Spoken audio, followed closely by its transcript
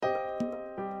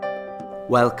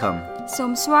Welcome. សូ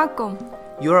មស្វាគមន៍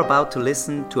You're about to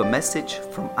listen to a message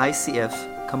from ICF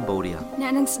Cambodia. អ្ន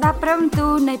កនឹងស្ដាប់ព្រះបន្ទូ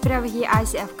លនៃព្រះវិហារ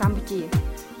ICF កម្ពុជា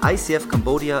ICF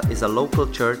Cambodia is a local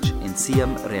church in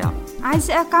Siem Reap.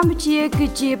 ICF កម្ពុជាគឺ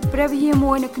ជាព្រះវិហារ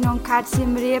មួយនៅក្នុងខេត្តសៀ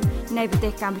មរាបនៃប្រទេ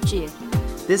សកម្ពុជា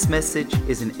This message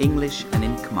is in English and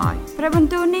in Khmer. ព្រះបន្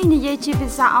ទូលនេះនិយាយជាភា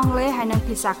សាអង់គ្លេសហើយនិង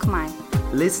ភាសាខ្មែរ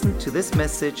Listen to this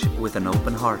message with an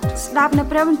open heart. ស្ដាប់នៅ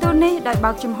ព្រះបន្ទូលនេះដោយ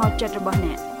បើកចំហចិត្តរបស់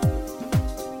អ្នក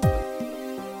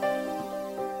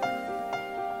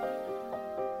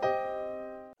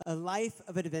A life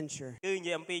of adventure. គឺនិ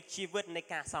យាយអំពីជីវិតនៃ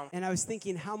ការសង And I was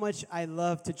thinking how much I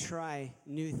love to try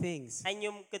new things. ហើយខ្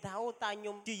ញុំគិតថាអូតើខ្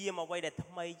ញុំព្យាយាមអ្វីដែល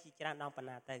ថ្មីជាច្រើនដល់ប៉ុណ្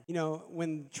ណាទៅ You know, when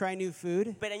try new food,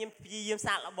 ពេលដែលខ្ញុំព្យាយាម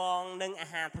សាកល្បងនឹងអា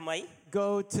ហារថ្មី go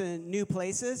to new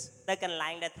places ទៅកន្លែ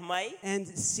ងដែលថ្មី and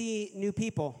see new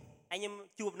people. ហើយខ្ញុំ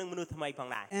ជួបនឹងមនុស្សថ្មីផង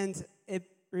ដែរ And it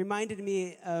reminded me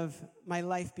of my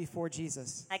life before Jesus.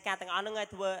 ហើយការទាំងអស់ហ្នឹងឲ្យ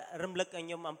ធ្វើរំលឹកឲ្យខ្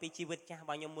ញុំអំពីជីវិតចាស់រ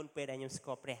បស់ខ្ញុំមុនពេលដែលខ្ញុំស្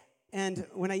គាល់ព្រះ And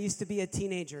when I used to be a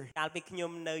teenager កាលពីខ្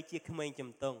ញុំនៅជាក្មេង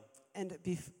ជំទង់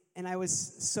and I was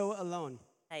so alone.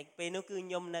 ហើយពេលនោះគឺ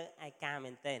ខ្ញុំនៅឯកា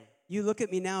មែនទែន You look at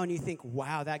me now and you think,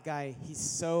 wow, that guy, he's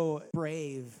so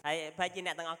brave ហើយប្រហែលជា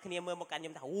អ្នកទាំងអស់គ្នាមើលមកកាន់ខ្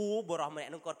ញុំថាអូបុរសម្នា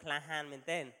ក់នោះគាត់ក្លាហានមែន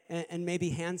ទែន and maybe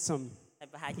handsome. ហើយ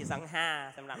ប្រហែលជាសង្ហា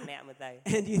សម្រាប់អ្នកមើលទៅ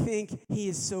And you think he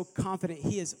is so confident.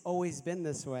 He has always been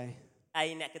this way. ហើយ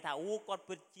អ្នកគិតថាអូគាត់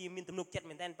ពិតជាមានទំនុកចិត្ត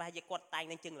មែនទែនប្រហែលជាគាត់តែង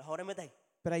នឹងជើងរហូតហើយមើលទៅ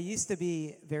But I used to be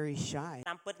very shy.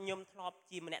 តាមពិតខ្ញុំធ្លាប់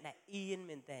ជាម្នាក់ដែលអៀន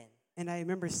មែនទែន And I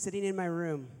remember sitting in my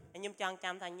room ហើយខ្ញុំចង់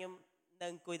ចាំថាខ្ញុំនៅ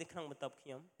អង្គុយនៅក្នុងបន្ទប់ខ្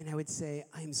ញុំ and I would say,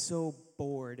 I'm so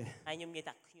bored. ហើយខ្ញុំនិយាយ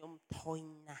ថាខ្ញុំធុញ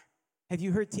ណាស់ Have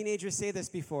you heard teenagers say this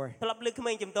before? ធ្លាប់លើក្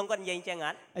មេងជំទង់គាត់និយាយអញ្ចឹងអ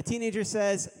ត់ A teenager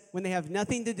says when they have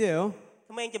nothing to do,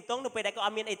 ក្មេងជំទង់នៅពេលដែលគាត់អ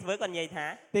ត់មានអីធ្វើគាត់និយាយថា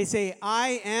they say, I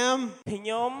am ខ្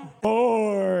ញុំ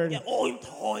bored. អូខ្ញុំ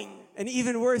ធុញ And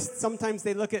even worse, sometimes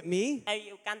they look at me ហើយ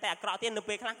កាន់តែអាក្រក់ទៀតនៅ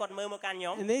ពេលខ្លះគាត់មើលមកកាន់ខ្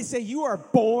ញុំ and they say, you are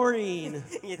boring.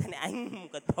 និយាយថាអញ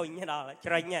គាត់ធុញដល់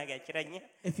ច្រាញ់គេច្រាញ់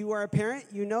If you are a parent,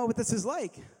 you know what this is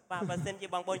like. បាទបើសិនជា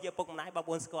បងប្អូនជាឪពុកម្ដាយបង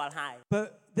ប្អូនស្គាល់ហើយ But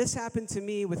this happened to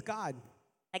me with God.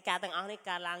 ហើយការទាំងអស់នេះ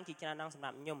កើតឡើងជាច្រើនដងសម្រា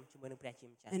ប់ខ្ញុំជាមួយនឹងព្រះជា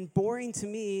ម្ចាស់ And boring to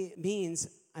me means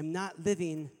I'm not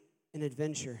living an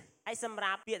adventure. ហើយសម្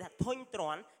រាប់ពាក្យថាធុញទ្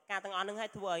រាន់ការទាំងអស់នឹងឲ្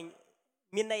យធ្វើឲ្យ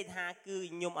មានន័យថាគឺ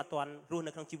ខ្ញុំអត់ទាន់រស់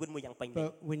នៅក្នុងជីវិតមួយយ៉ាងពេញលេញ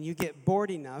But when you get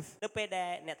bored enough, នៅពេលដែល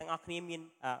អ្នកទាំងអស់គ្នាមាន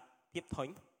ភាពធុញ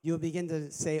you'll begin to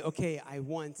say, okay, I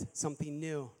want something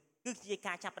new. គឺជា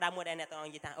ការចាប់ផ្ដើមមួយដែលអ្នកទាំងអស់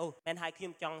និយាយថាអូមែនហើយខ្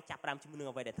ញុំចង់ចាប់ផ្ដើមជាមួយនឹង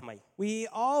អ្វីដែលថ្មី We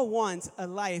all want a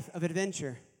life of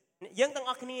adventure. យើងទាំង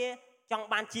អស់គ្នាចង់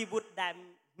បានជីវិតដែល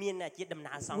មានជាដំ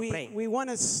ណើរសងព្រេង We want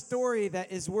a story that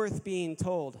is worth being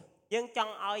told. យើងច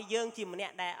ង់ឲ្យយើងជាម្នា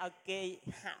ក់ដែលឲ្យគេ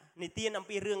ហាក់និទានអំ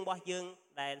ពីរឿងរបស់យើង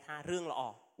ដែលថារឿងល្អ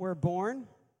We're born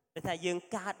ដែលថាយើង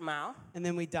កើតមក and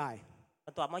then we die. ប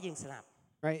ន្ទាប់មកយើងស្លាប់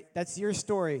Right? That's your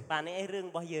story. បាទនេះឯងរឿង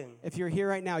របស់យើង If you're here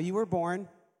right now, you were born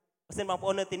បើសិនបងប្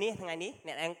អូននៅទីនេះថ្ងៃនេះ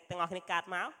អ្នកទាំងអស់គ្នាកើត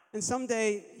មក and someday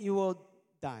you will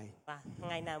die. បាទថ្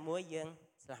ងៃណាមួយយើង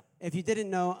ស្លាប់ If you didn't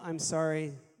know, I'm sorry,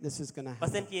 this is going to បើ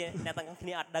សិន happen. ជាអ្នកទាំងអស់គ្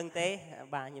នាអត់ដឹងទេ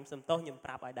បាទខ្ញុំសុំទោសខ្ញុំប្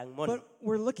រាប់ឲ្យដឹងមុន But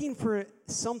we're looking for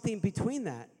something between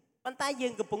that. ប៉ុន្តែយើ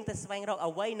ងកំពុងតែស្វែងរក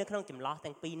អ្វីនៅក្នុងចន្លោះ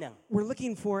ទាំងពីរហ្នឹង We're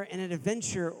looking for an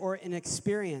adventure or an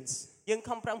experience. យើង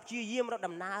ខំប្រឹងព្យាយាមរក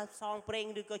ដំណើរផ្សងព្រេង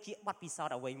ឬក៏ជាបទពិសោធ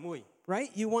ន៍អ្វីមួយ Right?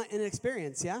 You want an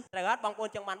experience, yeah? ត្រូវអត់បងប្អូន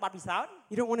ចង់បានបទពិសោធន៍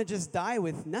You don't want to just die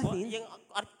with ព្រោះ nothing. យើង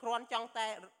អត់គ្រាន់ចង់តែ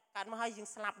កើតមកហើយយើង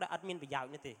ស្លាប់ដោយអត់មានប្រយោជ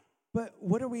ន៍នោះទេ But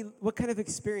what kind of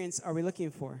experience are we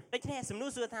looking for? ដូច្នេះសំណួរ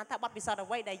សួរថាតើបទពិសោធន៍អ្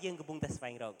វីដែលយើងកំពុងតែស្វែ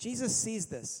ងរក Jesus sees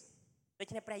this. ដូ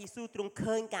ច្នេះព្រះយេស៊ូវទ្រង់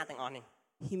ឃើញការទាំងអស់នេះ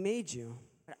He made you.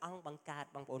 ព្រះអង្គបង្កើត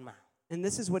បងប្អូនមក And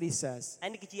this is what he says. ហើ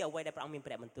យនេះគឺជាអ្វីដែលព្រះអង្គមាន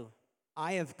ព្រះបន្ទូល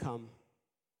I have come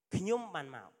ខ្ញុំបាន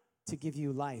មក to give you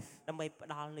life, ដើម្បីផ្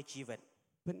ដល់នូវជីវិត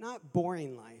but not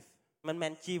boring life. មិនមែ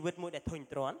នជីវិតមួយដែលធុញ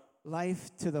ទ្រាន់ Life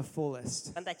to the fullest.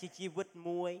 ប៉ុន្តែជាជីវិត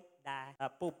មួយដែល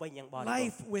ពោរពេញយ៉ាងបរិបូរណ៍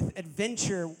Life with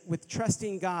adventure, with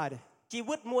trusting God. ជី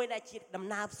វិតមួយដែលជាដំ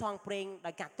ណើរផ្សងព្រេង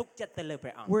ដោយការទុកចិត្តទៅលើព្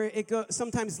រះអង្គ Where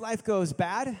sometimes life goes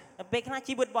bad ពេលខ្លះ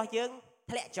ជីវិតរបស់យើង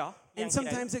ធ្លាក់ចុះ and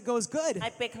sometimes it goes good.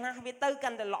 ហើយពេលខ្លះវាទៅកា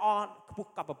ន់តែល្អខ្ពស់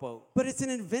កប់ពពក But it's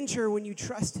an adventure when you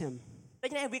trust him. ដូ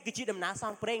ច្នេះវាគឺជាដំណើរផ្ស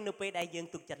ងព្រេងនៅពេលដែលយើង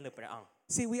ទុកចិត្តលើព្រះអង្គ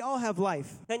See, we all have life.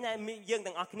 ឃើញថាយើង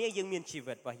ទាំងអស់គ្នាយើងមានជី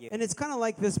វិតរបស់យើង And it's kind of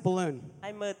like this balloon.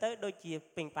 ហើយមើលទៅដូចជា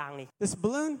ពេញប៉ាងនេះ This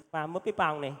balloon, បាទមើលពីប៉ា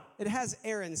ងនេះ it has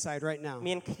air inside right now.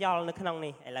 មានខ្យល់នៅក្នុង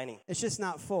នេះឥឡូវនេះ It's just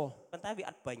not full. ប៉ុន្តែវា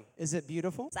អត់ពេញ Is it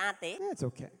beautiful? ស្អាតទេ It's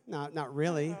okay. Not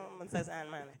really. មិនសូវស្អាត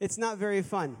ហ្មង It's not very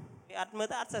fun. វាអត់មើល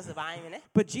ទៅអត់សូវសប្បាយមែនទេ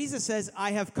But Jesus says, I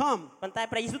have come ប៉ុន្តែ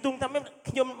ព្រះយេស៊ូវទ្រង់ថា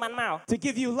ខ្ញុំបានមក to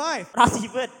give you life, ផ្ដល់ជី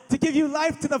វិត to give you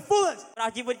life to the fullest, ផ្ដ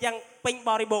ល់ជីវិតយ៉ាងពេញ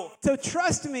បរិបូរណ៍ to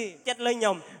trust me, ចិត្តលើខ្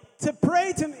ញុំ to pray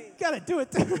to me. Gotta do it.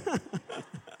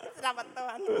 ស្ដាប់អត់ទា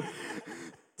ន់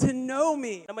To know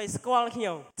me, ដើម្បីស្គាល់ខ្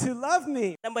ញុំ to love me,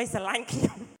 ដើម្បីស្រឡាញ់ខ្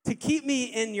ញុំ to keep me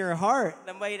in your heart.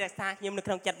 ដើម្បីរក្សាខ្ញុំនៅ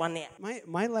ក្នុងចិត្តរបស់អ្នក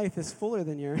My life is fuller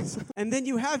than yours. And then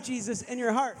you have Jesus in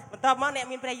your heart. បន្ទាប់មកអ្នក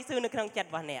មានព្រះយេស៊ូវនៅក្នុងចិត្ត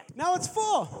របស់អ្នក Now it's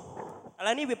full. ឥ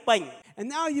ឡូវនេះវាពេញ And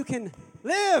now you can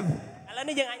live. ឥឡូវ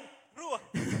នេះយើងអាចរស់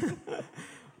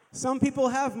Some people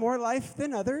have more life than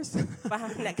others, បា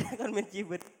ទអ្នកខ្លះគាត់មានជី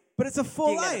វិត but it's a ជា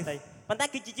full ងអ្នកដ life. ទៃប៉ុន្តែ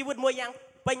គឺជាជីវិតមួយយ៉ាង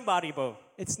ពេញបរិបូរណ៍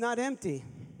It's not empty.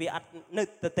 វាអត់នៅ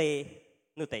ទៅទេ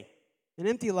នោះទេ An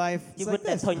empty life ជី is វិត like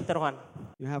ដែល this. ធុញទ្រាន់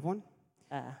You have one?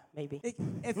 maybe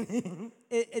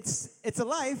It's a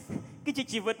life, គឺជា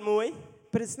ជីវិតមួយ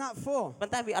but it's not full. ប៉ុ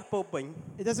ន្តែវាអត់ពោពេញ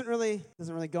It doesn't really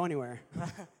go anywhere.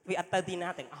 វាអត់ទៅទីណា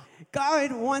ទាំងអស់ God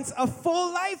wants a full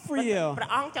life for you. ព្រះ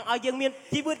អង្គចង់ឲ្យយើងមាន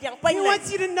ជីវិតយ៉ាងពេញ He លេញ wants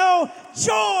you to know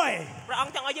joy. ព្រះអ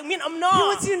ង្គចង់ឲ្យយើងមានអំណ He រ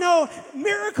wants you to know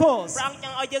miracles, ព្រះអង្គច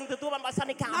ង់ឲ្យយើងទទួលបានបរិសុទ្ធ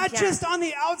នៃការអ not ស្ចារ្យ just on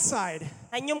the outside.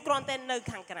 ហើយខ្ញុំគ្រាន់តែនៅ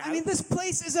ខាងក្រៅ I mean, this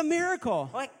place is a miracle.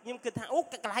 ហើយខ្ញុំគិតថាអូ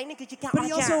កន្លែងនេះគឺជាការអ But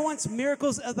He ស្ចារ្ also យ wants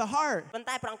miracles of the heart. ប៉ុន្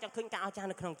តែព្រះអង្គចង់ឃើញការអស្ចារ្យ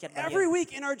នៅក្នុងចិត្តរបស់យើង Every week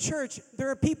in our church, there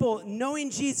are people knowing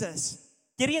Jesus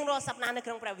ជារៀងរាល់សប្តាហ៍នៅ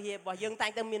ក្នុងព្រះវិហាររបស់យើងតែ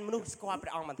ងតែមានមនុស្សស្គាល់ព្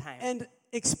រះអង្គបន្ថែម and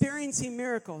experiencing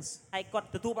miracles, ហើយគាត់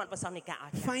ទទួលបានបរិសុទ្ធនៃការអ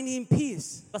ស្ចារ្យ finding peace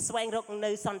គាត់ស្វែងរក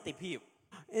នៅសន្តិភាព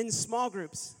in small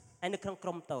groups, ហើយនៅក្នុងក្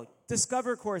រុមតូច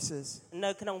discover courses.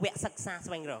 នៅក្នុងវគ្គសិក្សា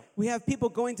ស្វែងរក We have people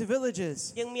going to villages.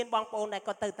 យើងមានបងប្អូនដែល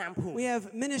គាត់ទៅតាមភូមិ We have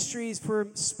ministries for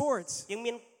sports. យើង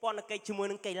មានពន្ធកិច្ចជាមួយ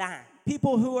នឹងកីឡា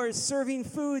People who are serving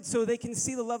food so they can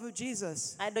see the love of Jesus.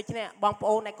 ហើយដូច្នេះបងប្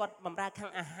អូនដែលគាត់បម្រើខាង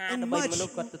អាហារ And ដើម្បីមនុ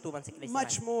ស្សគាត់ទទួលបានសេចក្តីស្រឡាញ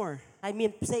much ់ more. ហើយមាន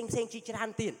ផ្សេងជាច្រើន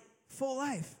ទៀត Full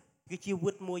life គឺជី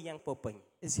វិតមួយយ៉ាងពោពេញ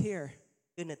is here.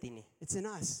 គឺនៅទីនេះ It's in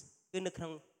us. គឺនៅក្នុ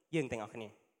ងយើងទាំងអស់គ្នា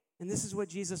And this is what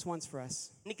Jesus wants for us.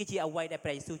 នេះគឺជាអ្វីដែលព្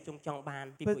រះយេស៊ូវចង់បាន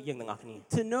ពីពួកយើងទាំងអស់គ្នា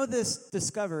To know this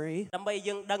discovery, ដើម្បី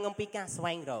យើងដឹងអំពីការស្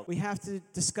វែងរក we have to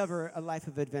discover a life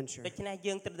of adventure. ដូច្នេះ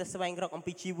យើងត្រូវតែស្វែងរកអំ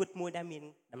ពីជីវិតមួយដែលមាន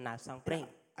ដំណើរផ្សងព្រេង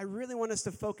I really want us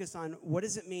to focus on what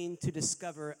does it mean to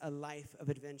discover a life of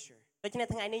adventure. ដូច្នេះ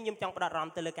ថ្ងៃនេះខ្ញុំចង់ផ្ដោតអារម្ម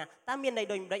ណ៍ទៅលើការតើមានន័យ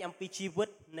ដូចម្ដេចអំពីជីវិត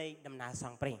នៃដំណើរផ្ស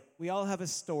ងព្រេង We all have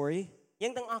a story. យើ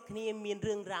ងទាំងអស់គ្នាមាន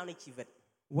រឿងរ៉ាវនៃជីវិត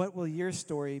What will your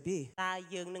story be? តើ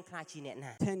យើងនឹងខ្លាចជាអ្នក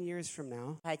ណា 10 years from now,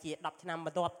 ប្រហែលជា10ឆ្នាំប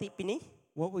ន្ទាប់ពីនេះ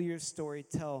what will your story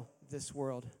tell this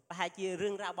world? ប្រហែលជារឿ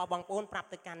ងរ៉ាវរបស់បងប្អូនប្រាប់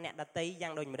ទៅកាន់អ្នកដទៃយ៉ា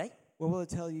ងដូចម្ដេច What will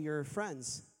it tell you your friends?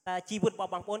 តើជីវិតរប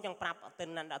ស់បងប្អូនចង់ប្រាប់ទៅ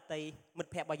អ្នកដទៃមិត្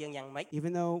តភ័ក្តិរបស់យើងយ៉ាងម៉េច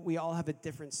Even though we all have a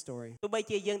different story. ទោះបី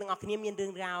ជាយើងទាំងអស់គ្នាមានរឿ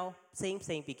ងរ៉ាវផ្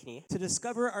សេងពីគ្នា To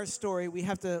discover our story, we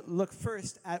have to look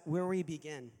first at where we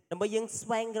begin. ដើម្បីយើងស្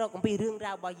វែងរកអំពីរឿង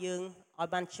រ៉ាវរបស់យើងឲ្យ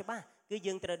បានច្បាស់គឺ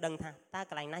យើងត្រូវដឹងថាតើ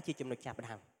កន្លែងណាជាចំណុចចាប់ផ្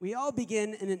ដើម We all begin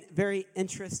in very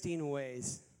interesting ways.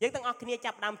 យើងទាំងអស់គ្នា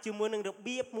ចាប់ផ្ដើមជាមួយនឹងរ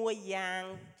បៀបមួយយ៉ាង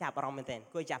ចាប់អារម្មណ៍មែនទែន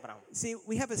គួរឲ្យចាប់អារម្មណ៍ See,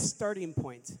 we have a starting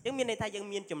point. យើងមានន័យថាយើង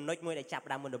មានចំណុចមួយដែលចាប់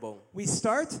ផ្ដើមមុនដំបូង We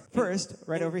start first,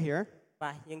 right over here,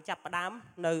 បាទយើងចាប់ផ្ដើម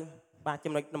នៅបាទ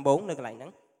ចំណុចដំបូងនៅកន្លែងហ្នឹ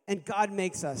ង and God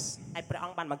makes us. ហើយព្រះអ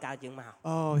ង្គបានបង្កើតយើងមក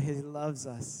Oh, He loves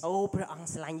us. អូព្រះអង្គ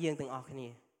ស្រឡាញ់យើងទាំងអស់គ្នា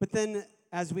But then,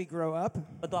 as we grow up,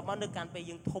 បន្ទាប់មកនៅកាន់ពេល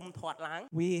យើងធំធាត់ឡើង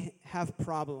we have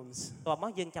problems. បន្ទាប់ម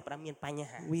កយើងចាប់ផ្ដើមមានបញ្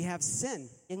ហា We have sin.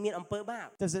 យើងមានអំពើបាប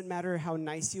Doesn't matter how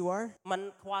nice you are, มัน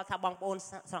ខ្វល់ថាបងប្អូន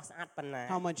ស្រស់ស្អាតប៉ុណ្ណា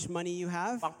how much money you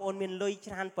have. បងប្អូនមានលុយ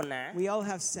ច្រើនប៉ុណ្ណា We all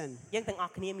have sin. យើងទាំងអ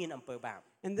ស់គ្នាមានអំពើបាប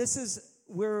And this is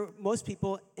where most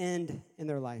people end in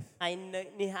their life. ហើយ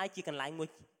នេះហើយជាកន្លែងមួយ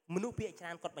មនុស្សភាគច្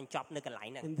រើនគាត់បញ្ចប់នៅកន្លែង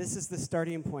ហ្នឹង And this is the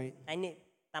starting point. ហើយនេះ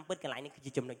តាមពិតកន្លែងនេះគឺ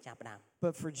ជាចំណុចចាប់ផ្ដើម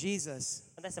But for Jesus,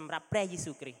 ប៉ុន្តែសម្រាប់ព្រះយេ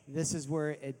ស៊ូវគ្រីស្ទ this is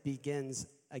where it begins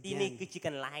ទីនេះ again. គឺជាក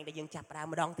ន្លែងដែលយើងចាប់ផ្ដើម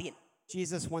ម្ដងទៀត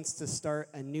Jesus wants to start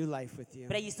a new life with you.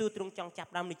 ព្រះយេស៊ូវទ្រង់ចង់ចាប់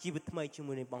ផ្ដើមនូវជីវិតថ្មីជា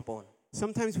មួយនឹងបងប្អូន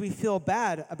Sometimes we feel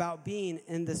bad about being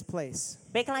in this place,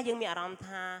 ពេលខ្លះយើងមានអារម្មណ៍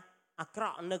ថាអាក្រ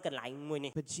ក់នៅកន្លែងមួយ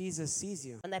នេះ but Jesus sees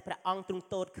you. ប៉ុន្តែព្រះអង្គទ្រង់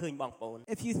ទតឃើញបងប្អូន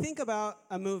If you think about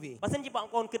a movie, បើសិនជាបង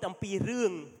ប្អូនគិតអំពីរឿ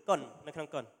ងកុននៅក្នុង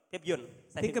កុនភាពយន្ត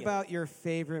ខ្សែភាព think យន្ត about your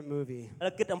favorite movie. ឥ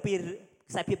ឡូវគិតអំពី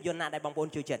ខ្សែភាពយន្តណាដែលបងប្អូន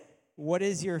ចូលចិត្ត What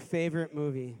is your favorite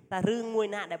movie? តើរឿងមួយ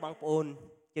ណាដែលបងប្អូន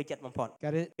ចូលចិត្តបំផុត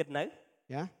Got it? គិតនៅ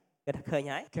Yeah? គិតឃើញ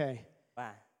ហើយ Okay.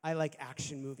 បាទ I like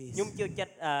action movies. ខ្ញុំចូលចិត្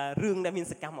តរឿងដែលមាន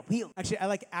សកម្មភាព Actually, I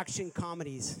like action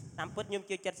comedies. តាមពិតខ្ញុំ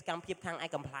ចូលចិត្តសកម្មភាពខាងឯ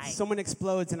កំ pl ែង Someone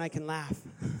explodes and I can laugh.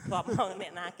 គាត់មកអ្ន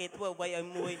កណាគេធ្វើអ្វីឲ្យ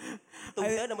មួយទូ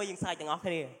ទៅដើម្បីយើងសើចទាំងអស់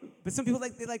គ្នា But some people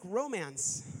they like romance.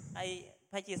 ហើយ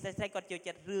ប្រហែលជាស្រីៗគាត់ចូល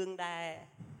ចិត្តរឿងដែល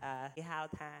គេហៅ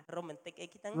ថា romantic អី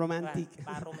គេហ្នឹង Romantic.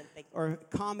 បាទ romantic Or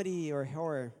comedy or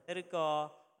horror. ឬក៏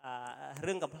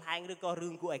រឿងកំ pl ែងឬក៏រឿ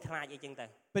ងគួរឲ្យខ្លាចអីចឹងទៅ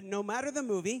But no matter the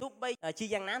movie, ទោះបីជា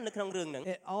យ៉ាងណានៅក្នុងរឿងហ្នឹង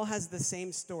it all has the same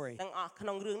story. ទាំងអស់ក្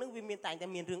នុងរឿងហ្នឹងវាមានតែងតែ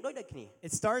មានរឿងដូចគ្នា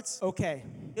It starts, okay.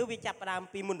 គឺវាចាប់ផ្ដើម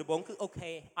ពីមុនដំបូងគឺអូ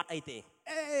ខេអត់អីទេ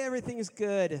Hey, everything is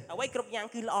good. អ្វីគ្រប់យ៉ាង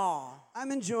គឺល្អ I'm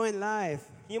enjoying life.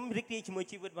 ខ្ញុំរីករាយជាមួយ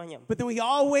ជីវិតរបស់ខ្ញុំ But then we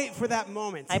all wait for that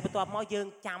moment, ហើយបន្ទាប់មកយើង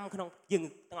ចាំក្នុងយើង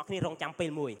ទាំងអស់គ្នារងចាំពេល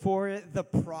មួយ for the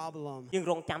problem យើង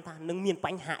រងចាំថានឹងមានប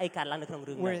ញ្ហាអីកើតឡើងនៅក្នុង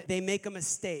រឿងហ្នឹង where they make a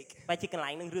mistake, បែរជាកន្លែ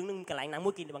ងនឹងរឿងហ្នឹងកន្លែងណាមួ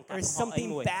យគេបង្កើត or កំហុសអី something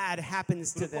មួយ bad happens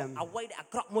to them. អ្វីដែលអា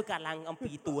ក្រក់មួយកើតឡើងអំ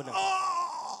ពីតួហ្នឹង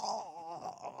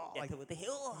Like, ធ្វើទៅហេ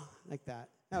like that.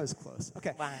 That was close.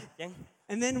 Okay. បាទអញ្ចឹង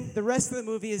And then the rest of the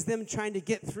movie is them trying to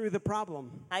get through the problem.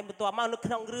 ហើយបន្ទាប់មកនៅ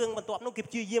ក្នុងរឿងបន្ទាប់នោះគេ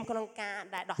ព្យាយាមក្នុងការ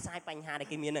ដែលដោះស្រាយបញ្ហាដែល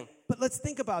គេមានហ្នឹង But let's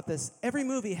think about this. Every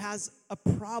movie has a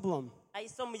problem. ហើយ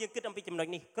សូមយើងគិតអំពីចំណុច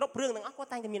នេះគ្រប់រឿងទាំងអស់គាត់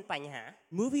តែងតែមានបញ្ហា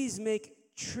Movies make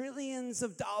trillions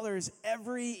of dollars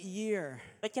every year.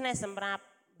 ដូច្នេះសម្រាប់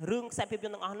រឿងខ្សែភាពយ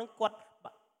ន្តទាំងអស់ហ្នឹងគាត់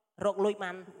រកលុយ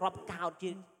បានរាប់កោតជា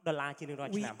ដុល្លារជារៀងរាល់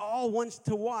We ឆ្នាំ all want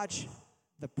to watch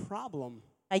the problem.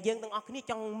 ហើយយើងទាំងអស់គ្នា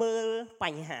ចង់មើលប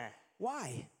ញ្ហា Why?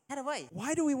 ហេតុអ្វី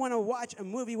Why do we want to watch a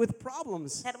movie with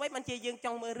problems? ហេតុអ្វីបានជាយើងច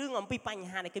ង់មើលរឿងអំពីបញ្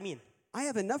ហាដែលគេមាន I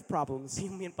have enough problems, ខ្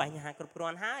ញុំមានបញ្ហាគ្រប់គ្រា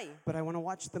ន់ហើយ but I want to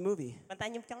watch the movie ប៉ុន្តែ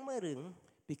ខ្ញុំចង់មើលរឿង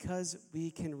because we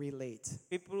can relate.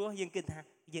 ពីព្រោះយើងគិតថា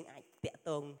យើងអាចតាក់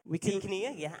ទង We can- ស៊ីគ្នា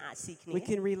គេអាចស៊ីគ្នា We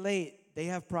can relate. They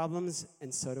have problems, and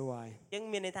so do I. យើង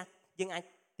មានន័យថាយើងអាច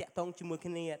តាក់ទងជាមួយ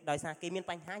គ្នាដោយសារគេមាន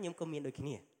បញ្ហាខ្ញុំក៏មានដូចគ្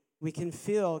នា We can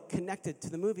feel connected to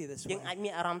the movie this យើង way, អាចមា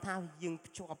នអារម្មណ៍ថាយើង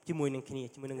ភ្ជាប់ជាមួយនឹងគ្នា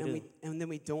ជាមួយនឹងរឿង and then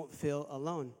we don't feel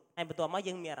alone. ហើយបន្ទាប់មក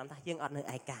យើងមានអារម្មណ៍ថាយើងអត់នៅ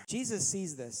ឯកា Jesus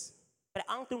sees this, ព្រះ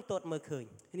អង្គទ្រង់ទតមើលឃើញ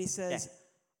and he says,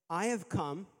 I have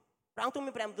come ព្រះអង្គទ្រង់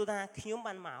មានព្រះបន្ទូលថាខ្ញុំ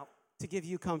បានមក to give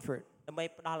you comfort. ដើម្បី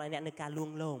ផ្ដល់ឲ្យអ្នកនៅការលួ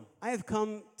ងលោម I have come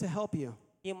to help you.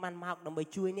 ខ្ញុំបានមកដើម្បី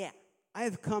ជួយអ្នក I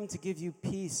have come to give you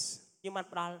peace. ខ្ញុំបាន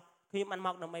ម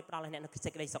កដើម្បីផ្ដល់ឲ្យអ្នកនូវសេ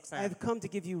ចក្តីសុខសា I ន្ត have come to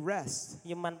give you rest. ខ្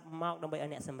ញុំបានមកដើម្បីឲ្យ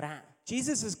អ្នកសម្រាក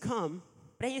Jesus has come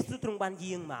ព្រះយេស៊ូវទ្រង់បាន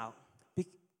យាងមក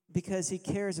because he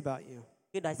cares about you.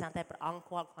 គឺដោយសារតែព្រះអង្គ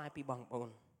ខ្វល់ខ្វាយពីបងប្អូន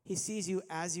He sees you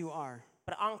as you are.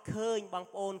 ព្រះអង្គឃើញបង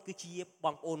ប្អូនគឺជាប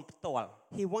ងប្អូនផ្ទាល់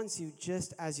He wants you just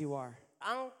as you are. ព្រះ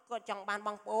អង្គក៏ចង់បានប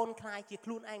ងប្អូនខ្លាយជាខ្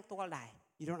លួនឯងផ្ទាល់ដែរ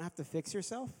You don't have to fix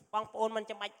yourself. បងប្អូនមិន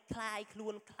ចាំបាច់ខ្លាយខ្លួ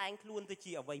នខ្លែងខ្លួនទៅ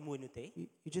ជាអ្វីមួយនោះទេ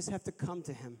You just have to come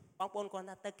to him. បងប្អូនគាត់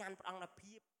ថាទៅកាន់ព្រះអង្គដោយ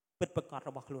ភាពពិតប្រាកដ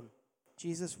របស់ខ្លួន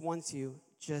Jesus wants you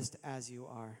just as you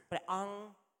are. ព្រះអង្គ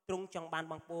ទ្រង់ចង់បាន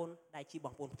បងប្អូនដែលជាប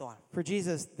ងប្អូនផ្ទាល់ For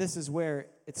Jesus, this is where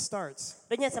it starts.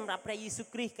 ដូចនេះសម្រាប់ព្រះយេស៊ូវ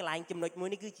គ្រីស្ទកន្លែងចំណុចមួយ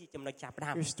នេះគឺជាចំណុចចាប់ផ្ដើ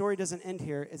ម Your story doesn't end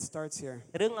here, it starts here.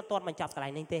 រឿងអត់ទាន់បញ្ចប់កន្លែ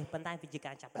ងនេះទេប៉ុន្តែវាជា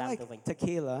ការចាប់ផ្ដើម I'd ទៅវិញ like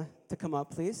Tequila to come up,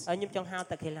 please. ហើយខ្ញុំចង់ហៅ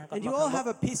តាខេឡាគាត់ And មក you ខា all ងមុ have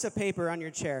ខ a piece of paper on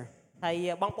your chair. ហើយ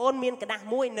បងប្អូនមានกระดาษ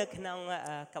មួយនៅក្នុង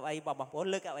កៅអីរបស់បងប្អូន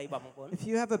លើកៅអីរបស់បងប្អូន If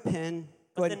you have a pen,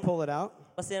 go ahead and pull it out.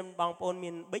 បើសិនបងប្អូន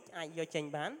មានប៊ិចអាចយកចេញ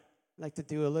បាន I'd like to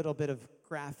do a little bit of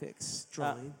graphics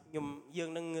drawing. ខ្ញុំយើង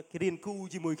នឹងរៀនគូ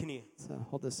ជាមួយគ្នា So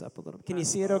hold this up a little bit. Can you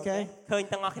see it okay? ឃើញ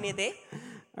ទាំងអស់គ្នាទេ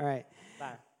All right.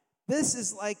 បាទ This is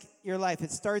like your life.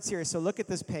 It starts here. So look at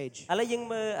this page. ឥឡូវយើង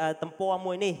មើលទំព័រ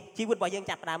មួយនេះជីវិតរបស់យើង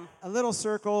ចាប់ផ្ដើម A little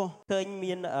circle. ឃើញ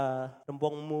មានរង្វ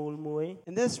ង់មូលមួយ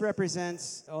And this represents,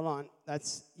 hold on, that's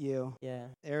you. Yeah.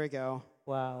 There we go.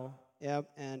 Wow. Yep.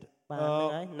 And បាទ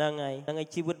ហ្នឹងហើយ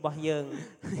ជីវិតរបស់យើង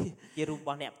ជារូបរប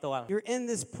ស់អ្នកផ្ទាល់ you're in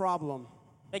this problem.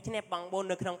 ដូច្នេះបងប្អូន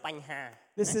នៅក្នុងបញ្ហា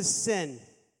This is sin.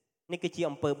 នេះគឺជា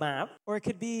អំពើបាប Or it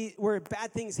could be where bad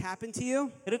things happen to you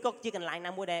ឬក៏ជាកន្លែង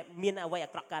ណាមួយដែលមានអ្វីអា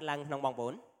ក្រក់កើតឡើងក្នុងបងប្អូ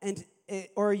ន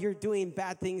or you're doing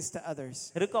bad things to others.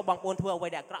 ឬក៏បងប្អូនធ្វើអ្វី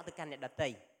ដែលអាក្រក់ទៅកាន់អ្នកដទៃ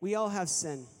We all have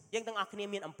sin. យើងទាំងអស់គ្នា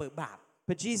មានអំពើបាប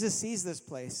But Jesus sees this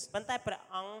place ប៉ុន្តែព្រះ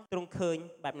អង្គទ្រង់ឃើញ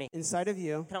បែបនេះ inside of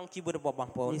you. ក្នុងជីវិតរបស់បង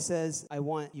ប្អូន He says, I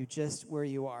want you just where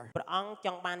you are. ព្រះអង្គច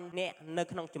ង់បានអ្នកនៅ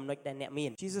ក្នុងចំណុចដែលអ្នកមា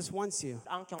ន Jesus wants you ព្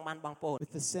រះអង្គចង់បានបងប្អូន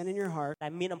with the sin in your heart. ដែ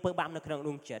លមានអំពើបាបនៅក្នុង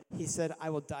ដួងចិត្ត He said, I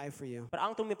will die for you. ព្រះអ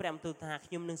ង្គទ្រង់មានព្រះបន្ទូលថា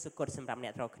ខ្ញុំនឹងសុគតសម្រាប់អ្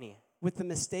នករាល់គ្នា With the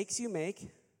mistakes you make,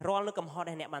 រាល់នៅកំហុស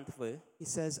ដែលអ្នកបានធ្វើ He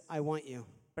says, I want you.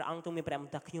 ព្រះអង្គទ្រង់មានព្រះប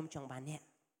ន្ទូលថាខ្ញុំចង់បានអ្នក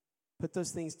Put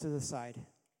those things to the side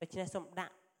ដូច្នេះសូមដា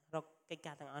ក់រកកិច្ច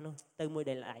ការទាំងអស់នោះទៅមួយ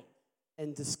ដែលឡែក and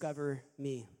discover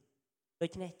me. ដូ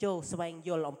ច្នេះចូលស្វែងយ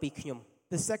ល់អំពីខ្ញុំ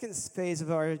The second phase of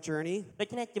our journey, ដូ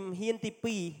ច្នេះជំហានទី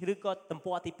2ឬក៏ទំ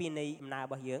ព័រទី2នៃដំណើររ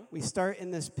បស់យើង we start in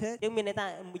this pit, យើងមានន័យថា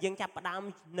យើងចាប់ផ្ដើម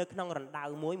នៅក្នុងរណ្ដៅ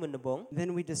មួយមុនដំបូង then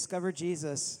we discover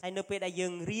Jesus. ហើយនៅពេលដែលយើ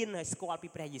ងរៀនហើយស្គាល់ពី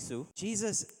ព្រះយេស៊ូវ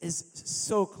Jesus is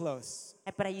so close.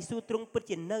 ហើយព្រះយេស៊ូវទ្រង់ពិត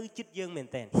ជានៅជិតយើងមែន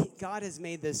ទែន God has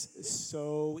made this so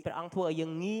ព្រះអង្គធ្វើឲ្យយើ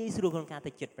ងងាយស្រួលក្នុងការ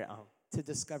ទៅជិតព្រះអង្គ to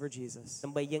discover Jesus. ដើ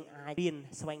ម្បីយើងអាចរៀន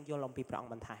ស្វែងយល់អំពីព្រះអង្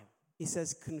គបន្ថែម He says,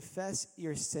 confess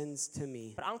your sins to me.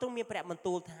 ព្រះអង្គទ្រង់មានព្រះបន្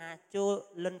ទូលថាចូល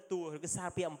លិនតួឬក៏សារ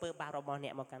ពីអំពើបាបរបស់អ្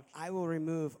នកមកកាន់ I will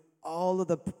remove all of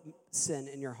the sin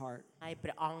in your heart. ហើយព្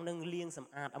រះអង្គនឹងលាងស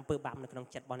ម្អាតអំពើបាបនៅក្នុង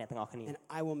ចិត្តរបស់អ្នកទាំងអស់គ្នា And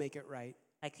I will make it right.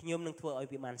 ហើយខ្ញុំនឹងធ្វើឲ្យ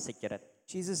វាបានសុចរិត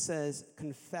Jesus says,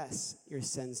 confess your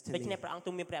sins to ដូច្នេះ me. ព្រះអង្គទ្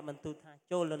រង់មានព្រះបន្ទូលថា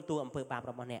ចូលលិនតួអំពើបាប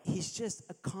របស់អ្នក He's just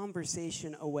a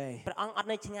conversation away. ព្រះអង្គអត់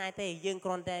នៅឆ្ងាយទេយើងគ្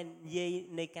រាន់តែនិយាយ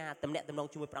នៃការទំនាក់ទំនង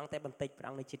ជាមួយព្រះអង្គតែបន្តិចព្រះ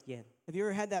អង្គនៅជិតយើង Have you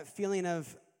ever had that feeling of,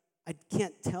 I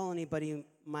can't tell anybody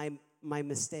my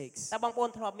mistakes? តែបងប្អូន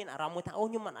ធ្លាប់មានអារម្មណ៍មួយថាអូ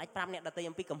ខ្ញុំមិនអាចប្រាប់អ្នកដទៃ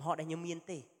អំពីកំហុសដែលខ្ញុំមាន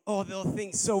ទេ Oh, they'll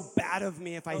think so bad of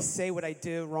me if I say what I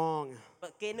did wrong.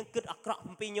 គេនឹងគិតអាក្រក់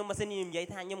អំពីខ្ញុំបើសិនខ្ញុំនិយាយ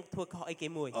ថាខ្ញុំធ្វើខុសអីគេ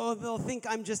មួយ Oh, they'll think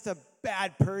I'm just a bad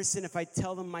person if I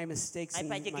tell them my mistakes ហើយ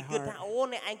in បែរជាគេ my គិតថា heart. អូ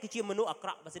អ្នកឯងគឺជាមនុស្សអាក្រ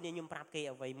ក់បើសិនខ្ញុំប្រាប់គេ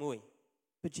អ្វីមួយ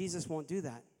But Jesus won't do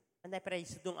that. ប៉ុន្តែព្រះយេ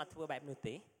ស៊ូវទ្រង់អត់ធ្វើបែបនោះ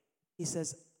ទេ He says,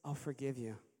 I'll forgive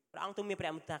you. ព្រះអង្គទ្រង់មានព្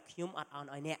រះបន្ទូលថាខ្ញុំអត់អន់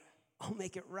ឲ្យអ្នក I'll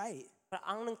make it right. ព្រះ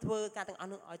អង្គនឹងធ្វើការទាំងអស់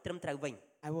នោះឲ្យត្រឹមត្រូវវិញ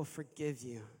I will forgive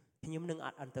you. ខ្ញុំនឹងអ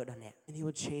ត់អន់ទៅដល់អ្នក And he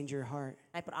will change your heart.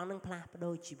 ហើយព្រះអង្គនឹងផ្លាស់ប្ដូ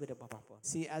រជីវិតរបស់បងប្អូន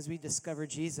See, as we discover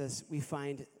Jesus, we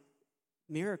find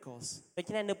miracles. ដូ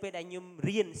ច្នេះនៅពេលដែលខ្ញុំ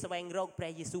រៀនស្វែងរកព្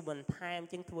រះយេស៊ូវបន្ថែម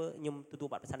ជាងធ្វើខ្ញុំទទួល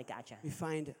បទពិសោធន៍នៃការអស្ចារ្យ We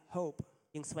find hope.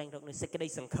 យើងស្វែងរកនូវសេចក្តី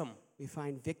សង្ឃឹម We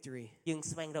find victory. យើង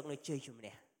ស្វែងរកនូវជ័យជំ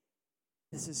នះ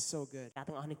This is so good. ការ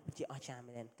ទាំងអស់នេះជាអស្ចារ្យ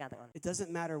មែនការទាំងអស់ It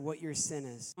doesn't matter what your sin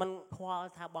is. មិនខ្វល់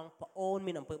ថាបងប្អូន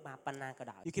មានអំពើបាបប៉ុណ្ណាក៏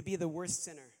ដោយ You could be the worst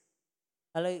sinner.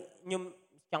 ឥឡូវខ្ញុំ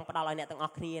ចង់ផ្ដល់ឲ្យអ្នកទាំងអ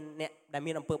ស់គ្នាអ្នកដែល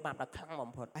មានអំពើបាបដ៏ខ្លាំង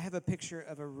បំផុត I have a picture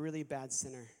of a really bad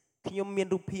sinner. ខ្ញុំមាន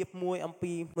រូបភាពមួយអំ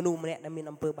ពីមនុស្សម្នាក់ដែលមាន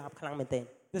អំពើបាបខ្លាំងមែនទែន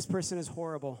This person is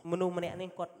horrible. មនុស្សម្នាក់នេះ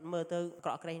គាត់មើលទៅអាក្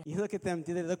រក់ក្រៃ You look at them,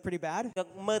 do they look pretty bad? គា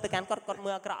ត់មើលទៅកាន់គាត់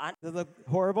មើលអាក្រក់អត់ Do they look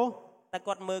horrible? តែ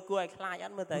គាត់មើលគួរឲ្យខ្លាចអ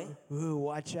ត់មើលទៅ Ooh,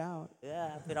 watch out.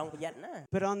 ពីរងប្រយ័ត្នណា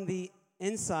But on the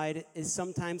inside is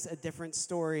sometimes a different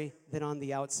story than on the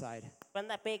outside. ប៉ុន្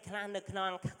តែពេលខ្លះនៅក្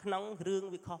នុងរឿង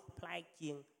វាខុសប្លែក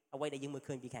ជាងអ្វីដែលយើងមើល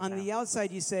ឃើញពីខាងក្រៅ On the outside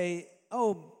you say, oh,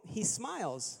 he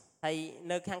smiles. ហើយ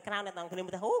នៅខាងក្រៅអ្នកទាំងគ្នាមើ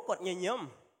លថាអូគាត់ញញឹម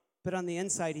But on the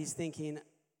inside he's thinking,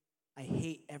 I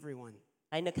hate everyone.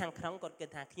 ហើយនៅខាងក្នុងគាត់គិត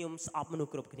ថាខ្ញុំស្អប់មនុស្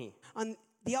សគ្រប់គ្នា On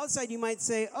the outside you might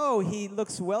say, oh, he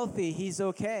looks wealthy, he's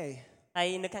okay. ហើយ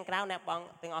នៅខាងក្រៅអ្នកបង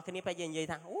ទាំងអស់គ្នាប្រហែលជានិយាយ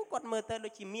ថាអូគាត់មើលទៅដូ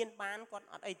ចជាមានបានគាត់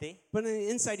អត់អីទេ But on the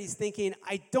inside he's thinking,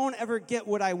 I don't ever get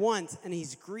what I want, and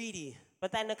he's greedy. ប៉ុ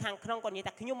ន្តែនៅខាងក្នុងគាត់និយាយ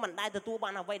ថាខ្ញុំមិនដែលទទួលបា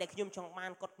នអ្វីដែលខ្ញុំចង់បា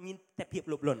នគាត់មានតែភាព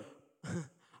លោភលន់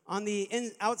On the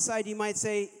outside you might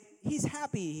say, he's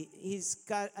happy, he's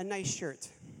got a nice shirt.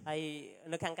 ហើយ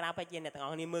នៅខាងក្រៅប្រហែលជាអ្នកទាំងអ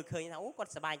ស់គ្នាមើលឃើញថាអូគា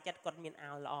ត់សប្បាយចិត្តគាត់មានអា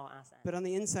វល្អអាស្អាត But on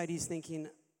the inside he's thinking,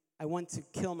 I want to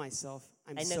kill myself,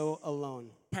 I'm so alone.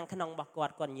 ខាងក្នុងរបស់គា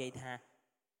ត់និយាយថា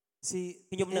See,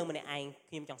 ខ្ញុំនៅម្នាក់ឯង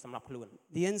ខ្ញុំចង់សម្លាប់ខ្លួន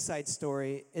the inside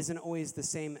story isn't always the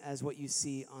same as what you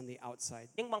see on the outside.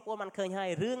 អញ្ចឹងបងប្អូនបានឃើញហើយ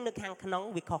រឿងនៅខាងក្នុង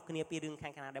វាខុសគ្នាពីរឿងខា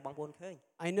ងក្រៅដែលបងប្អូនឃើញ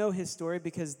I know his story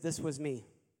because this was me.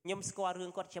 ខ្ញុំស្គាល់រឿ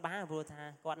ងគាត់ច្បាស់ព្រោះថា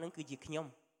គាត់នឹងគឺជាខ្ញុំ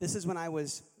This is when I was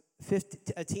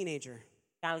a teenager.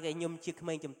 កាលខ្ញុំជាក្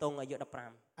មេងជំទង់អាយុ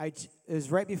15 It was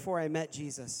right before I met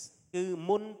Jesus. គឺ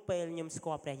មុនពេលខ្ញុំស្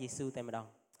គាល់ព្រះយេស៊ូវតែម្ដង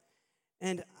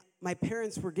And my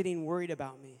parents were getting worried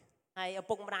about me. ហើយឪ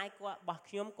ពុកម្ដាយគាត់របស់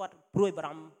ខ្ញុំគាត់ព្រួយបារ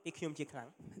ម្ភពីខ្ញុំជាខ្លាំង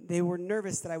They were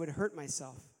nervous that I would hurt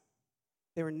myself.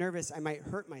 They were nervous I might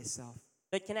hurt myself.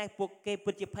 ដូច្នេះពួកគេ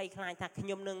ពិតជាភ័យខ្លាចថាខ្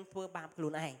ញុំនឹងធ្វើបាបខ្លួ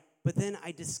នឯង But then I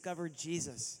discovered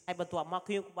Jesus. ហើយបន្ទាប់មក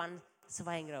ខ្ញុំបានស្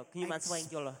វែងរកខ្ញុំបានស្វែង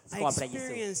យល់ I ស្គាល់ព្រះយេស៊ូវ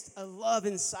experienced a love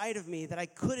inside of me that I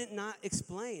couldn't not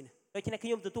explain. ដូច្នេះខ្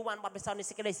ញុំទទួលបានបទពិសោធន៍នៃ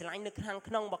សេចក្តីស្រឡាញ់នៅខាង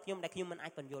ក្នុងរបស់ខ្ញុំដែលខ្ញុំមិនអា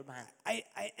ចបញ្យល់បាន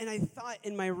I thought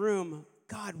in my room,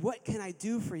 God, what can I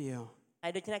do for you? ហើ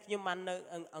យដូច្នេះខ្ញុំបាននៅ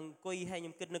អង្គុយហើយខ្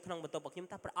ញុំគិតនៅក្នុងបន្ទប់របស់ខ្ញុំ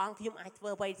ថាព្រះអង្គខ្ញុំអាចធ្វើ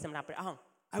អ្វីសម្រាប់ព្រះអង្គ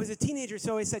I was a teenager,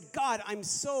 so I said, God, I'm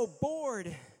so bored.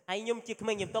 ហើយខ្ញុំជាក្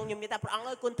មេងជំទង់ខ្ញុំនិយាយថាព្រះអង្គ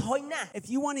អើយគុណធុញណាស់ If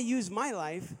you want to use my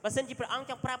life, បើសិនជាព្រះអង្គ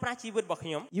ចង់ប្រើប្រាស់ជីវិតរបស់ខ្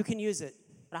ញុំ you can use it.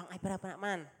 ព្រះអង្គអាចប្រើប្រាស់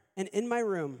បាន And in my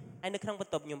room, ហើយនៅក្នុងប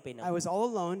ន្ទប់ខ្ញុំពេលនោះ I was all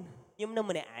alone, ខ្ញុំនៅ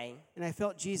ម្នាក់ឯង and I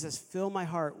felt Jesus fill my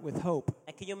heart with hope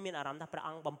ហើយខ្ញុំមានអារម្មណ៍ថាព្រះអ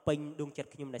ង្គបំពេញដួងចិត្ត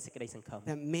ខ្ញុំដោយសេចក្តីសង្ឃឹម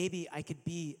that maybe I could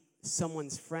be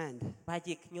someone's friend. ប្រហែល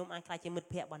ជាខ្ញុំអាចក្លាយជាមិត្ត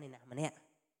ភក្តិរបស់អ្នកណាម្នាក់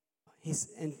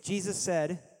And Jesus said,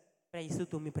 ព្រះយេស៊ូវ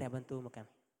ទូលមានព្រះបន្ទូលមកកាន់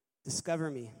discover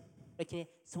me. ដូច្នេះ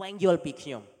ស្វែងយល់ពីខ្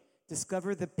ញុំ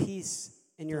Discover the peace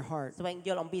in your heart. ស្វែងយ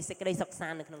ល់អំពីសេចក្តីសុខសា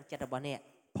ន្តនៅក្នុងចិត្តរបស់អ្នក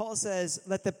Paul says,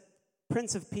 let the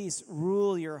Prince of Peace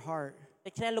rule your heart.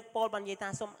 ដូច្នេះលោកប៉ូលបាននិយាយថា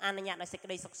សូមអនុញ្ញាតឲ្យសេចក្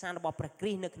តីសុខសាន្តរបស់ព្រះគ្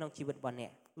រីស្ទនៅក្នុងជីវិតរបស់អ្ន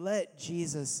ក Let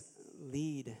Jesus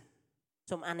lead.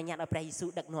 សូមអនុញ្ញាតឲ្យព្រះយេស៊ូវ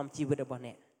ដឹកនាំជីវិតរបស់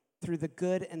អ្នក Through the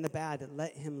good and the bad,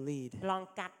 let him lead. ឆ្លង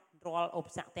កាត់រាល់ឧប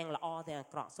សគ្គទាំងល្អទាំងអា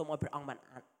ក្រក់សូមឲ្យព្រះអង្គបាន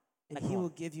and He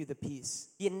will give you the peace.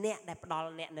 ជាអ្នកដែលផ្ដល់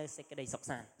អ្នកនៅសេចក្តីសុខ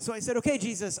សាន្ត So I said, okay,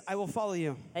 Jesus, I will follow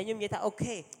you. ហើយខ្ញុំនិយាយថាអូ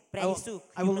ខេព្រះ I យេ will, ស៊ូវ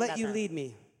I will let you lead me.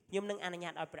 ខ្ញុំនឹងអនុញ្ញា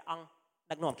តឲ្យព្រះអង្គ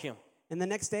ដឹកនាំខ្ញុំ And the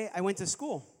next day, I went to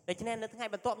school, ដូច្នេះនៅថ្ងៃ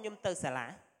បន្ទាប់ខ្ញុំទៅសាលា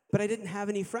but I didn't have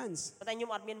any friends. ប៉ុន្តែខ្ញុំ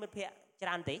អត់មានមិត្តភ័ក្តិច្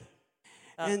រើនទេ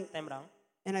តែម្ដង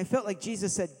And I felt like Jesus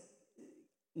said,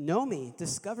 know me,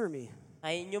 discover me.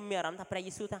 ហើយខ្ញុំមានអារម្មណ៍ថាព្រះ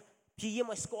យេស៊ូវថាព្យាយា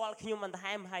មឲ្យស្គាល់ខ្ញុំបន្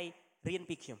ថែមហើយរៀន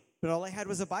ពីខ្ញុំ But all I had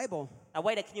was a Bible, អ្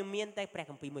វីដែលខ្ញុំមានតែព្រះ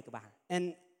គម្ពីរមួយក្បាល and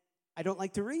I don't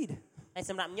like to read. ហើយ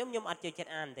សម្រាប់ខ្ញុំអត់ចូលចិត្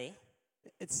តអានទេ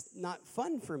It's not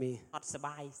fun for me. អត់សប្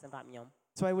បាយសម្រាប់ខ្ញុំ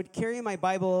So I would carry my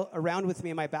Bible around with me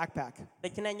in my backpack. ដូ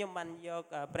ច្នេះខ្ញុំបានយក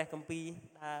ព្រះគម្ពីរ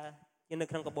ដើរនៅ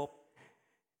ក្នុងកាបូប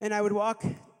And I would walk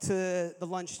to the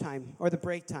lunchtime or the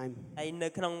break time. ហើយនៅ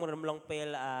ក្នុងរំលងពេល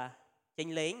ចេញ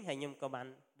លេងហើយខ្ញុំក៏បាន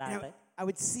ដើរ And ទៅ I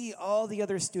would see all the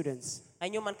other students, ហើយ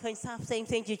ខ្ញុំបានឃើញសិស្សផ្សេង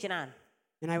ជាច្រើន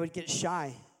and I would get shy.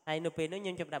 ហើយនៅពេលនោះខ្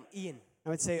ញុំចាប់ផ្ដើមអៀន I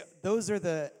would say, those are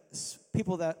the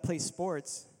people that play sports.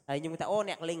 ហើយខ្ញុំថាអូ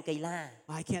អ្នកលេងកីឡា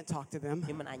I can't talk to them.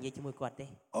 ខ្ញុំមិនអាចនិយាយជាមួយគាត់ទេ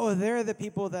Oh, they're the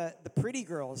people the pretty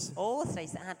girls. អូស្រី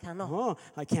ស្អាតខាងនោះ Oh,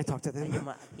 I can't talk to ខ្ញុំ them.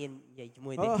 អត់ហ៊ាននិយាយជា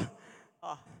មួយទេ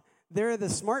Oh, they're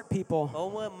the smart people. អូ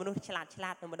មើលមនុស្សឆ្លា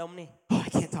តនៅម្ដុំនេះ Oh, I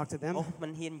can't talk to អូ them. មិ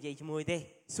នហ៊ាននិយាយជាមួយទេ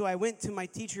So I went to my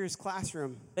teacher's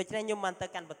classroom, ដូច្នេះខ្ញុំបានទៅ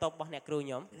កាន់បន្ទប់របស់អ្នកគ្រូខ្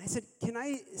ញុំ and I said, can I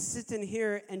sit in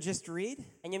here and just read?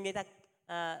 ហើយខ្ញុំនិយាយថា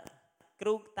គ្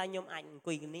រូតើខ្ញុំអាចអង្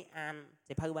គុយនេះអាន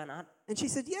សៀវភៅបានអត់ And she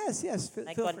said, yes,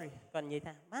 ហើយ feel គាត់ free. គាត់និយាយ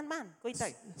ថាបានអង្គុយទៅ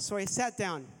So I sat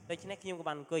down. ដូច្នេះខ្ញុំក៏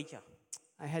បានអង្គុយចុះ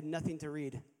I had nothing to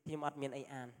read, ខ្ញុំអត់មានអី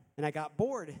អាន and I got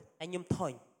bored. ហើយខ្ញុំធុ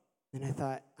ញ And I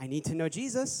thought, I need to know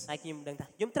Jesus. ហើយខ្ញុំដឹងថា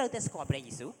ខ្ញុំត្រូវតែស្គាល់ព្រះ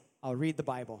យេស៊ូវ I'll read the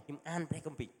Bible. ខ្ញុំអានព្រះគ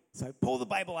ម្ពីរ So I pull the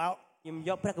Bible out, ខ្ញុំ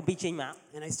យកព្រះគម្ពីរចេញមក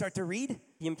and I start to read.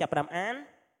 ខ្ញុំចាប់ផ្ដើមអាន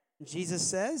Jesus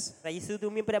says, ព្រះយេស៊ូវទូ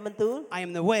លមានព្រះបន្ទូល I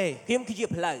am the way, ខ្ញុំគឺជា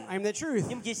ផ្លូវ I am the truth,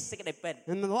 ខ្ញុំជាសេចក្តីពិត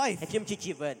and the life. ហើយខ្ញុំជា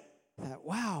ជីវិត I thought,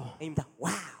 wow. ហើយខ្ញុំថា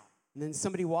វ៉ាវ And then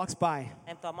somebody walks by,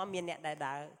 ហើយបន្ទាប់មកមានអ្នកដែល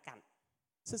ដើរកាន់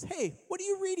says, hey, what are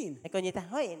you reading? ហើយគាត់និយាយថា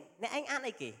ហេអ្នកឯងអាន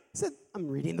អីគេ I said, I'm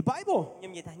reading the Bible. ខ្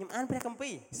ញុំនិយាយថាខ្ញុំអានព្រះគម្ពី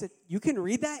រ He said, you can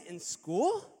read that in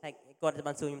school? ហើយគាត់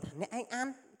បានសួរខ្ញុំថាអ្នកឯងអាន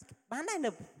បានដែរ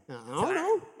នៅ I don't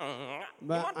know,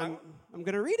 but I'm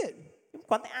going to read it. ខ្ញុំ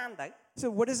គាត់តែអានទៅ So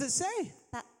what does it say?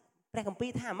 ថាព្រះគម្ពីរ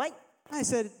ថាម៉េច I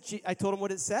said, I told him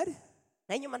what it said.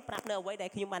 ហើយខ្ញុំបានប្រាប់នៅអ្វីដែល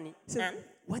ខ្ញុំបាន He អាន said,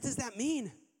 what does that mean?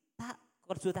 ថា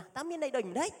គាត់សួរថាតើមានន័យដូច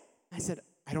ម្ដេច I said,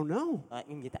 I don't know. ហើយ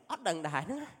ខ្ញុំនិយាយថាអត់ដឹងដែរ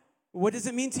ហ្នឹង What does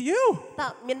it mean to you? តើ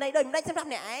មានន័យដូចម្ដេចសម្រាប់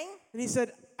អ្នកឯង And he said,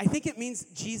 I think it means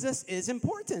Jesus is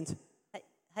important. ហើយ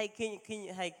ហើយ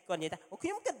គាត់និយាយថាអូខ្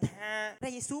ញុំគិតថាព្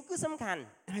រះយេស៊ូវគឺសំខាន់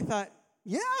And I thought,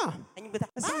 yeah, ហើយខ្ញុំគិតថា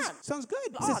that បាន sounds good.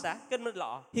 ល្អតាគិតមិនល្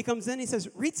អ He comes in, he says,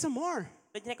 read some more.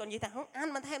 ដូច្នេះគាត់និយាយថាអាន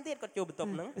បន្ថែមទៀតគាត់ចូលបន្ទប់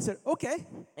ហ្នឹង I said, okay.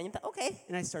 ហើយខ្ញុំថាអូខេ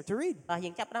And I start to read. ហើយ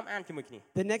យើងចាប់ផ្ដើមអានជាមួយគ្នា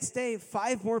The next day,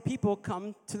 5 more people come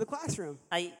to the classroom.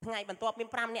 ហើយថ្ងៃបន្ទាប់មាន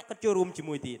5នាក់គាត់ចូលរួមជា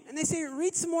មួយទៀត And they say,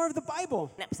 read some more of the Bible.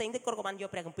 អ្នកផ្សេងទៀតគាត់ក៏បានយក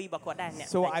ព្រះគម្ពីររបស់គាត់ដែរអ្នក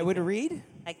So I would read.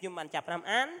 ហើយខ្ញុំបានចាប់ផ្ដើម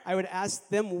អាន I would ask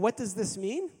them, what does this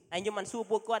mean? ហើយខ្ញុំបានសួរ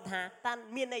ពួកគាត់ថាតើ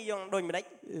មានន័យយ៉ាងដូចម្ដេច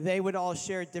They would all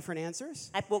share different answers.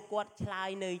 ហើយពួកគាត់ឆ្លើយ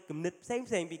នៅគំនិតផ្សេ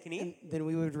ងពីគ្នា And then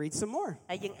we would read some more.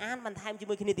 ហើយយើងអានបន្ថែមជា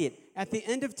មួយគ្នាទៀត At the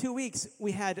end of 2 weeks,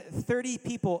 we had 30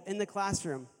 people in the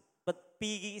classroom.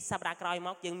 ពីសប្តាហ៍ក្រោយម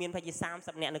កយើងមានប្រហែលជា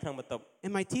30នាក់នៅក្នុងបន្ទប់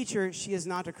And my teacher, she is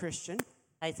not a Christian.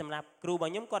 ហើយសម្រាប់គ្រូរបស់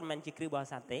ខ្ញុំគាត់មិនមែនជាគ្រូបរិ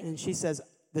ស័ទទេ And she says,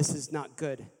 this is not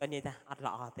good. គាត់និយាយថាអត់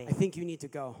ល្អទេ I think you need to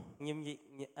go. ខ្ញុំ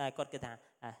គាត់គិតថា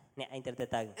អ្នកឯងត្រូវ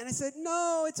ទៅ And I said, no,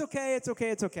 it's okay, it's okay,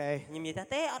 it's okay. ខ្ញុំនិយាយថា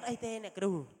ទេអត់អីទេអ្នកគ្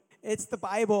រូ It's the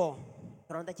Bible.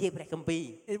 គ្រាន់តែជាព្រះគម្ពីរ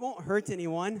It won't hurt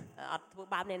anyone. អត់ធ្វើ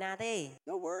បាបអ្នកណាទេ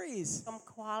No worries. កុំ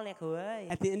ខ្វល់អ្នកគ្រូអើយ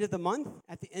At the end of the month,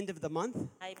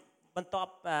 ហើយបន្ទា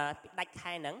ប់ដាច់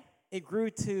ខែហ្នឹង it grew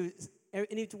to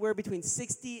anywhere between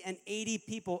 60 and 80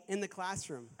 people in the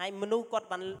classroom. ហើយមនុស្សគាត់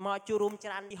បានមកចូលរួមច្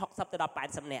រើនពី60ទៅដល់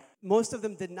80នាក់ Most of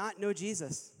them did not know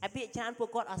Jesus. ហើយភាគច្រើនពួក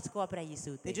គាត់អត់ស្គាល់ព្រះយេ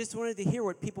ស៊ូវទេ They just wanted to hear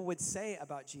what people would say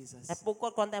about Jesus. ហើយពួកគា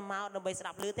ត់គ្រាន់តែមកដើម្បីស្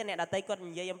ដាប់ឮទេអ្នកដទៃគាត់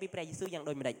និយាយអំពីព្រះយេស៊ូវយ៉ាង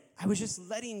ដូចម្ដេច I was just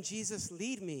letting Jesus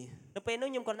lead me, នៅពេលនោះ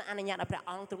ខ្ញុំគ្រាន់តែអនុញ្ញាតឲ្យព្រះ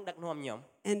អង្គទ្រង់ដឹកនាំខ្ញុំ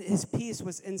and his peace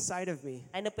was inside of me.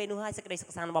 ហើយនៅពេលនោះហើយសេចក្តីសុ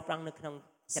ខសាន្តរបស់ព្រះអង្គនៅក្នុង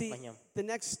ចិត្ត See, របស់ខ្ញុំ the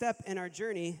next step in our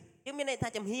journey យើងមានន័យថា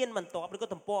ជំហានបន្ទាប់ឬក៏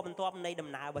ទំព័របន្ទាប់នៃដំ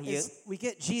ណើររបស់យើង is we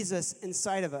get Jesus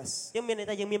inside of us, យើងមានន័យ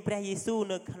ថាយើងមានព្រះយេស៊ូវ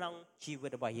នៅក្នុងជីវិ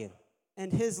តរបស់យើង and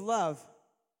his love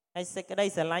ហើយសេចក្តី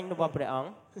ស្រឡាញ់របស់ព្រះអង្គ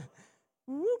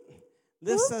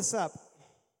lifts us up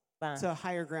បាទ to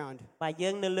higher ground. បាទយើ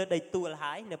ងនៅលើដីទួល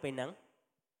ហើយនៅពេលហ្នឹង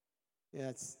Yeah,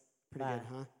 that's pretty good,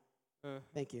 huh?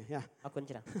 Thank you. Yeah. អរគុណ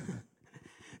ច្រើន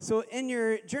So in your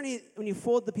journey, when you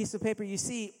fold the piece of paper, you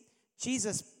see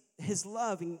Jesus, his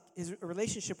love and his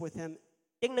relationship with him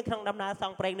ចឹងនៅក្នុងដំណើរស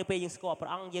ងព្រេងនៅពេលយើងស្គាល់ព្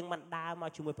រះអង្គយើងមិនដើរមក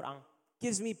ជាមួយព្រះអង្គ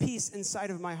gives me peace inside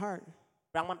of my heart.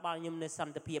 ព្រះអង្គបានខ្ញុំនូវស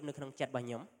ន្តិភាពនៅក្នុងចិត្តរបស់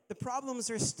ខ្ញុំ The problems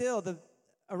are still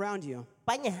around you.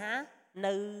 បញ្ហា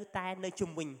នៅតែនៅជុំ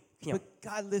វិញខ្ញុំ But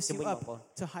God lifts you up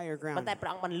to higher ប៉ុន្តែ ground. ព្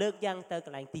រះអង្គបានលើកយ៉ាងទៅក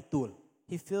ន្លែងទីទួល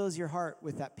He fills your heart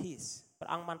with that peace. ព្រះ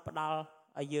អង្គបានផ្ដល់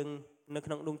ឲ្យយើងនៅ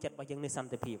ក្នុងដួងចិត្តរបស់យើងនូវស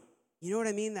ន្តិភាព You know what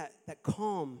I mean? That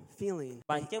calm feeling.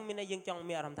 បាទអញ្ចឹងមានន័យយើងចង់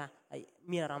មានអារម្មណ៍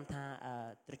ថា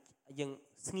យើង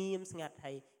ស្ងៀមស្ងាត់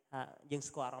ហើយយើង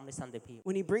ស្គាល់អារម្មណ៍នៃសន្តិភាព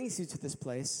When He brings you to this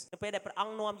place, នៅពេលដែលព្រះអ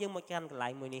ង្គនាំយើងមកកាន់កន្លែ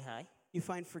ងមួយនេះហើយ you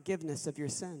find forgiveness of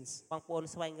your sins. បងប្អូន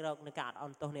ស្វែងរកនៅការអត់អ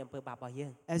ន់ទោសនៃអំពើបាបរបស់យើ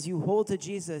ង As you hold to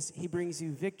Jesus, He brings you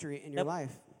victory in your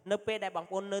life. នៅពេលដែលបង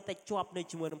ប្អូននៅតែជាប់នៅ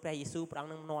ជាមួយនឹងព្រះយេស៊ូវព្រះអង្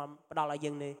គនឹងនាំផ្ដល់ឲ្យ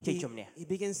យើងនូវជ័យជំនះ He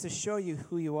begins to show you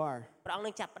who you are. ព្រះអង្គ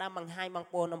នឹងចាប់ផ្ដើមបង្ហាញបង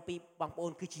ប្អូនអំពីបងប្អូ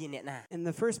នគឺជាអ្នកណា In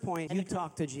the first point, you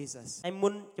talk to Jesus. ហើយ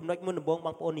ចំណុចមុនដំបូងប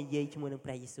ងប្អូននិយាយជាមួយនឹងព្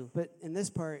រះយេស៊ូវ But in this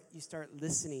part, you start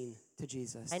listening to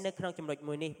Jesus. ហើយនៅក្នុងចំណុច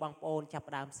មួយនេះបងប្អូនចាប់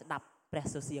ផ្ដើមស្ដាប់ព្រះ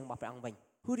សូរសៀងរបស់ព្រះអង្គវិញ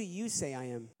Who do you say I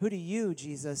am? Who do you,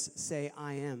 Jesus, say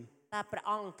I am? តើព្រះ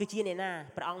អង្គគឺជាអ្នកណា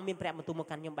ព្រះអង្គមានព្រះបន្ទូលមក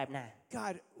កាន់ខ្ញុំបែបណា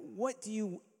God, what do you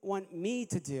want me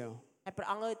to do? ហើយព្រះ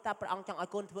អង្គអើយតើព្រះអង្គចង់ឲ្យ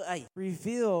កូនធ្វើអី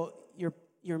Reveal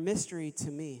your mystery to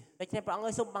me. ដូច្នេះព្រះអង្គ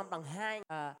អើយសូមបានបង្ហាញ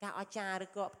ការអស្ចារ្យឬ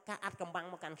ក៏ការអាត់កំបាំង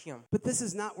មកកាន់ខ្ញុំ But this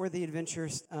is not where the adventure,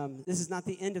 this is not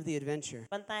the end of the adventure.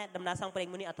 ប៉ុន្តែដំណើរសងព្រេង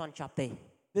មួយនេះអត់ទាន់ចប់ទេ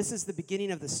This is the beginning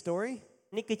of the story,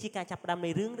 នេះគឺជាការចាប់ផ្ដើមនៃ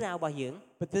រឿងរ៉ាវរបស់យើង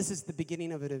but this is the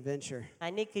beginning of an adventure. ហើ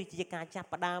យនេះគឺជាការចាប់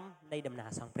ផ្ដើមនៃដំណើរ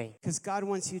សងព្រេង Because God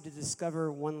wants you to discover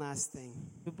one last thing.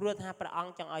 ពីព្រោះថាព្រះអ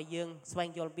ង្គចង់ឲ្យយើងស្វែង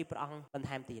យល់ពីព្រះអង្គបន្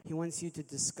ថែមទៀត He wants you to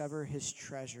discover His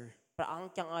treasure. ព្រះអង្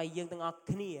គចង់ឲ្យយើងទាំងអស់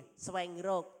គ្នាស្វែងរ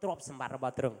កទ្រព្យសម្បត្តិរប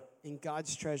ស់ទ្រង់ And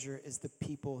God's treasure is the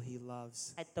people He loves.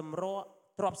 ហើយតម្រក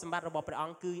ទ្រព្យសម្បត្តិរបស់ព្រះអ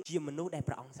ង្គគឺជាមនុស្សដែល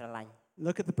ព្រះអង្គស្រឡាញ់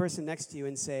Look at the person next to you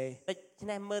and say, ដូច្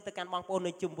នេះមើលទៅកាន់បងប្អូន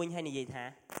នៅជុំវិញហើយនិយាយថា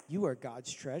You are God's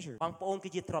treasure. បងប្អូនគឺ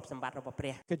ជាទ្រព្យសម្បត្តិរបស់ព្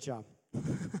រះ Good job.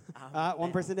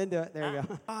 One person didn't do it. There we go.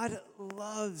 God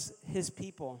loves His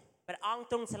people. ព្រះអង្គ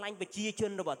ទ្រង់ស្រឡាញ់ប្រជាជ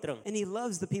នរបស់ទ្រង់ And He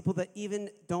loves the people that even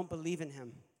don't believe in Him.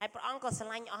 ហើយព្រះអង្គក៏ស្រ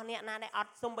ឡាញ់អស់អ្នកណាដែលអ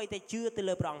ត់សូម្បីតែជឿទៅ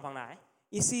លើព្រះអង្គផងដែរ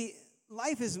You see,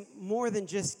 life is more than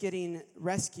just getting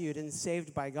rescued and saved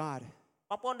by God.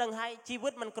 បងប្អូនដឹងហើយជីវិ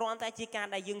តមិនគ្រាន់តែជាការ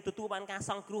ដែលយើងទទួលបានការ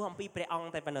សង្គ្រោះអំពីព្រះអង្គ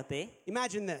តែប៉ុណ្ណោះទេ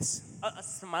Imagine this.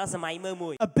 សម័យមើលមួ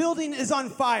យ A building is on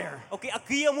fire. អូខេអ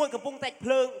គារមួយកំពុងតែភ្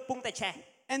លើងកំពុងតែឆេះ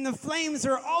And the flames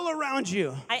are all around you.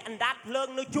 ហើយអណ្ដាតភ្លើង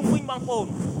នៅជុំវិញបងប្អូន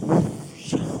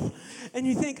And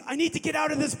you think, I need to get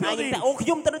out of this ហើយ building. តែអូខ្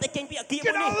ញុំត្រូវតែចេញពីអគារមួយ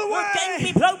Get នេះ out of the way. ចេញពី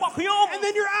ភ្លើងរបស់ខ្ញុំ And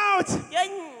then you're out. ចេញ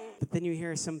But then you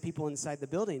hear some people inside the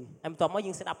building. ហើយបន្ទាប់មក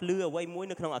យើងស្ដាប់ឮអ្វីមួយ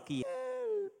នៅក្នុងអគារ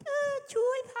ជួ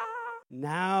យផង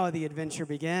Now the adventure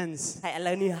begins. ហើយឥ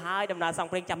ឡូវនេះហើយដំណើរសង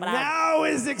ព្រេងចាប់ផ្ដើម Now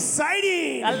is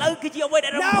exciting. ឥឡូវគឺជាអ្វីដែ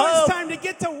លរំភើ Now ប it's time to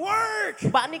get to work.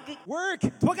 បាទនេះគឺ Work.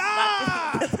 Twaga.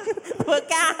 ធ្វើ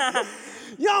ការ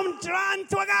Yom Tran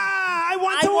Twaga. I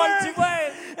want I to want work. to work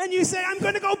And you say, I'm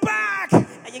going to go back.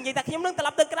 ហើយយើងនិយាយថាខ្ញុំនឹងត្រឡ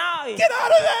ប់ទៅក្រោយ Get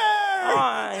out of there.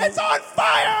 Oi. It's on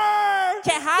fire.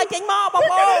 ចេះហើយចេញមកបង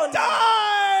You're ប្អូន going to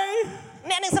die.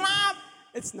 អ្នកនឹងស្លាប់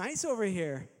It's nice over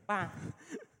here. បាទ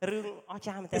រឿងអស្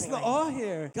ចារ្យមែនទែន It's not all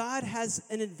here. God has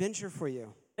an adventure for you.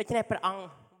 ដូច្នេះព្រះអង្គ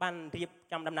បានរៀប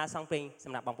ចំដំណើរសងព្រេងស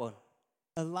ម្រាប់បងប្អូន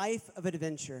A life of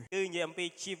adventure. គឺនិយាយអំពី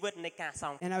ជីវិតនៃការស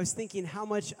ង And I was thinking how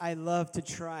much I love to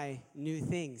try new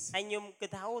things. ហើយខ្ញុំគិត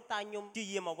ថាអូតើខ្ញុំព្យា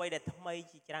យាមអ្វីដែលថ្មី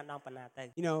ជាច្រើនដល់ប៉ុណ្ណាទៅ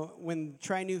You know, when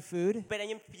try new food, ពេលដែល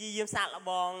ខ្ញុំព្យាយាមសាកល្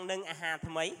បងនឹងអាហារ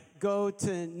ថ្មី go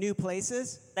to new places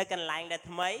ទៅកន្លែងដែល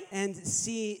ថ្មី and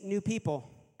see new people.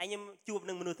 ហើយខ្ញុំជួប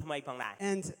នឹងមនុស្សថ្មីផងដែរ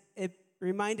And it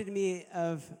reminded me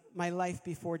of my life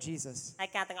before Jesus. ហើយ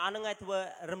ការទាំងអស់ហ្នឹងឲ្យធ្វើ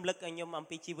រំលឹកឲ្យខ្ញុំអំ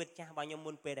ពីជីវិតចាស់របស់ខ្ញុំ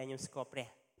មុនពេលដែលខ្ញុំស្គាល់ព្រះ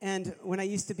And when I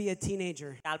used to be a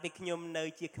teenager កាលពីខ្ញុំនៅ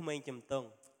ជាក្មេងជំទង់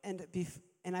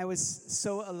and I was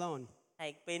so alone. ហើ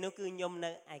យពេលនោះគឺខ្ញុំ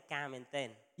នៅឯកាមែនទែន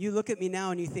You look at me now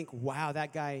and you think, wow, that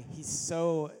guy, he's so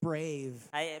brave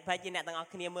ហើយប្រហែលជាអ្នកទាំងអស់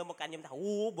គ្នាមើលមកកាន់ខ្ញុំថា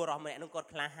អូបុរសម្នាក់នោះគាត់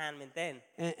ក្លាហានមែនទែន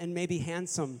and maybe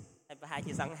handsome. ហើយប្រហែល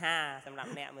ជាសង្ហាសម្រាប់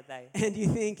អ្នកមើលទៅ And you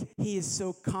think he is so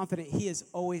confident. He has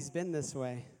always been this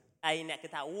way. ហើយអ្នកគឺ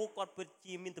ថាអូគាត់ពិត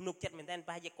ជាមានទំនុកចិត្តមែនទែន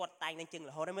ប្រហែលជាគាត់តែងនឹងជឹង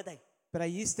រហូតហើយមើលទៅ But I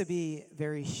used to be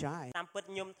very shy. តាមពិត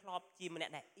ខ្ញុំធ្លាប់ជាម្នា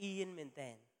ក់ដែលអៀនមែនទែ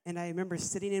ន And I remember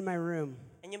sitting in my room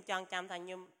ហើយខ្ញុំចង់ចាំថាខ្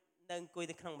ញុំនៅអង្គុយ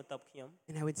នៅក្នុងបន្ទប់ខ្ញុំ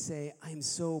and I would say, I'm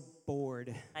so bored.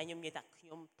 ហើយខ្ញុំនិយាយថាខ្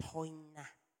ញុំធុញណា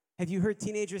ស់ Have you heard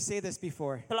teenagers say this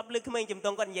before? ធ្លាប់ឮក្មេងជំទ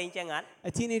ង់គាត់និយាយអញ្ចឹងអត់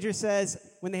A teenager says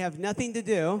when they have nothing to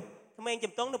do, ក្មេង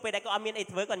ជំទង់នៅពេលដែលគាត់អត់មានអី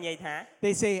ធ្វើគាត់និយាយថា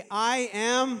they say, I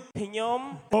am ខ្ញុំ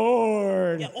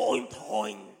bored. អូខ្ញុំធុ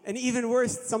ញ And even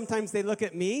worse, sometimes they look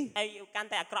at me ហើយកាន់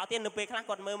តែអាក្រក់ទៀតនៅពេលខ្លះ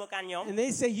គាត់មើលមកកាន់ខ្ញុំ and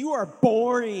they say, "You are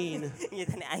boring." និយាយ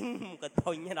ថាអញគាត់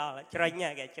ធុញដល់ច្រាញ់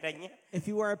គេច្រាញ់ If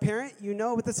you are a parent, you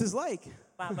know what this is like.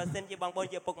 បាទបើសិនជាបងប្អូន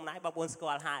ជាពុកម្ដាយបងប្អូនស្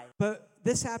គាល់ហើយ But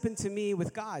this happened to me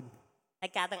with God. ហើ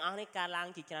យការទាំងអស់នេះកើតឡើង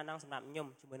ជាច្រើនដងសម្រាប់ខ្ញុំ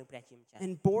ជាមួយនឹងព្រះជាម្ចាស់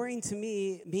And boring to me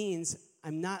means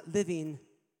I'm not living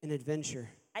an adventure.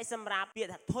 ហើយសម្រាប់ពាក្យ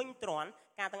ថាធុញទ្រាន់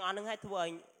ការទាំងអស់នេះឲ្យធ្វើឲ្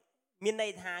យមានន័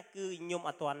យថាគឺខ្ញុំអ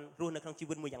ត់ទាន់រស់នៅក្នុងជី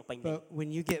វិតមួយយ៉ាងពេញលេញ But when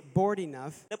you get bored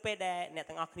enough, នៅពេលដែលអ្នក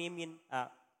ទាំងអស់គ្នាមាន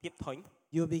ភាពធុញ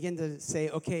you'll begin to say,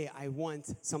 "Okay, I want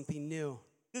something new."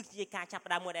 គឺជាការចាប់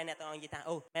ផ្ដើមមួយដែលអ្នកទាំងអស់និយាយថា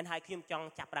អូមែនហើយខ្ញុំចង់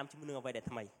ចាប់ផ្ដើមជាមួយនឹងអ្វីដែល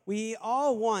ថ្មី We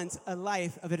all want a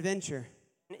life of adventure.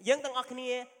 យើងទាំងអស់គ្នា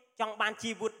ចង់បាន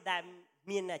ជីវិតដែល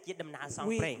មានជាដំណើរសង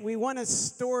ព្រេង We want a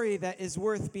story that is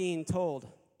worth being told.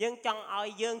 យើងចង់ឲ្យ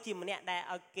យើងជាម្នាក់ដែល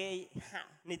ឲ្យគេហាក់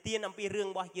និទានអំពីរឿង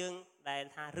របស់យើងដែល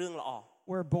ថារឿងល្អ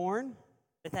We're born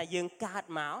ដែលថាយើងកើត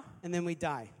មក and then we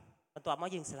die. បន្ទាប់មក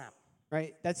យើងស្លាប់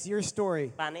Right? That's your story.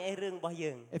 បាទនេះឯងរឿងរបស់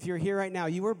យើង If you're here right now,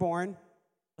 you were born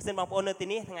បើសិនបងប្អូននៅទី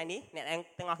នេះថ្ងៃនេះអ្នក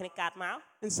ទាំងអស់គ្នាកើតមក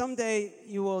and someday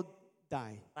you will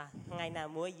die. បាទថ្ងៃណា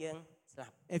មួយយើងស្លា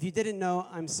ប់ If you didn't know,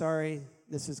 I'm sorry.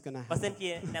 This is going to បើសិន happen.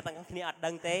 ជាអ្នកទាំងអស់គ្នាអត់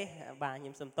ដឹងទេបាទខ្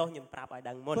ញុំសុំទោសខ្ញុំប្រាប់ឲ្យ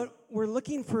ដឹងមុន But we're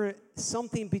looking for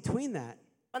something between that.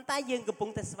 ប៉ុន្តែយើងកំពុង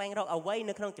តែស្វែងរកអ្វី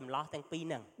នៅក្នុងចន្លោះទាំងពីរ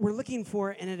ហ្នឹង We're looking for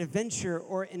an adventure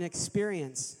or an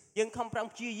experience. យើងខំប្រឹង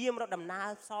ព្យាយាមរកដំណើរ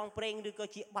ផ្សងព្រេងឬក៏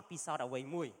ជាបទពិសោធន៍អ្វី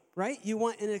មួយ Right? You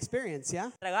want an experience, yeah?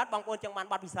 ត្រូវអត់បងប្អូនចង់បាន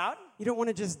បទពិសោធន៍ You don't want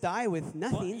to just die with ព្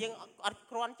រោះ nothing. យើងអត់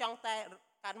គ្រាន់ចង់តែ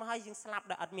កើតមកហើយយើងស្លាប់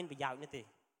ដោយអត់មានប្រយោជន៍នោះទេ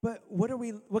But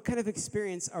what kind of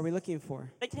experience are we looking for?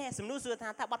 ដូច្នេះសំណួរសួរថា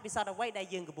តើបទពិសោធន៍អ្វីដែល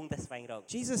យើងកំពុងតែស្វែងរក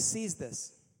Jesus sees this.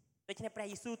 ដូច្នេះព្រះ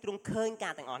យេស៊ូវទ្រង់ឃើញកា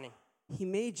រទាំងអស់នេះ He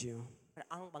made you. ព្រះ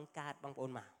អង្គបង្កើតបងប្អូ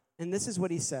នមក And this is what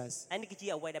he says. ហើយនេះគឺជា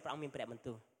អ្វីដែលព្រះអង្គមានព្រះបន្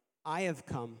ទូល I have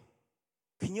come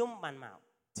ខ្ញុំបានមក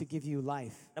to give you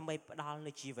life, ដើម្បីផ្ដល់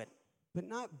នូវជីវិត but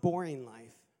not boring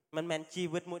life. មិនមែនជី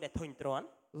វិតមួយដែលធុញទ្រាន់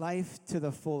Life to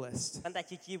the fullest. ប៉ុន្តែ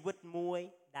ជាជីវិតមួយ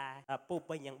ដែលពោរ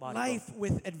ពេញយ៉ាងបរិបូរណ៍ Life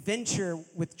with adventure,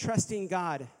 with trusting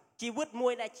God. ជីវិតមួ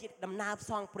យដែលជាដំណើរផ្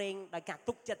សងព្រេងដោយការ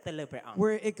ទុកចិត្តទៅលើព្រះអង្គ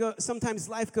Where sometimes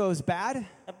life goes bad,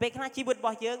 ពេលខ្លះជីវិតរប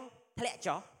ស់យើងធ្លាក់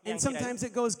ចុះ and sometimes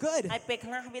it goes good. ហើយពេល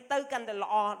ខ្លះវាទៅកាន់តែល្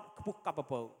អខ្ពស់កប់ព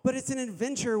ពក But it's an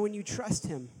adventure when you trust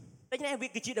him. ដូច្នេះវា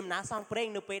គឺជាដំណើរផ្សងព្រេង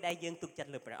នៅពេលដែលយើងទុកចិត្ត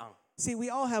លើព្រះអង្គ See, we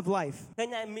all have life. ឃើញ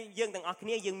ថាយើងទាំងអស់គ្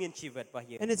នាយើងមានជីវិតរបស់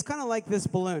យើង And it's kind of like this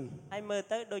balloon. ហើយមើល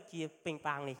ទៅដូចជាពេញ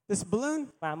ប៉ាងនេះ This balloon,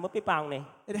 បាទមើលពីប៉ាងនេះ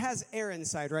it has air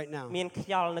inside right now. មានខ្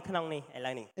យល់នៅក្នុងនេះឥ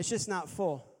ឡូវនេះ It's just not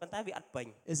full. ប៉ុន្តែវាអត់ពេញ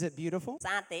Is it beautiful?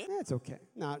 ស្អាតទេ Yeah, it's okay.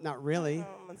 Not really.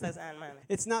 មិនសូវស្អាតមែន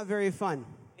It's not very fun.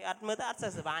 វាអត់មើលទៅអត់សូ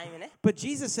វសុបាយមែនទេ But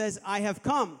Jesus says, I have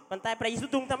come ប៉ុន្តែព្រះយេស៊ូវ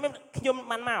ទ្រង់ថាខ្ញុំ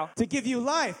បានមក to give you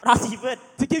life, ផ្ដល់ជីវិត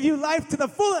to give you life to the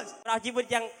fullest, ផ្ដល់ជីវិត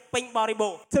យ៉ាងពេញបរិបូ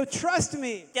រណ៍ to trust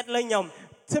me, ចិត្តលើខ្ញុំ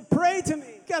to pray to me.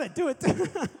 Gotta do it.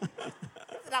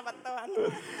 ស្ដាប់អត់ទាន់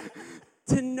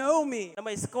To know me, ដើម្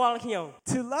បីស្គាល់ខ្ញុំ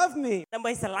to love me, ដើម្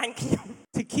បីស្រឡាញ់ខ្ញុំ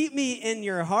to keep me in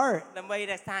your heart. ដើម្បី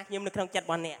រក្សាខ្ញុំនៅក្នុងចិត្តរ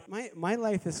បស់អ្នក My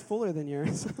life is fuller than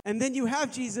yours. And then you have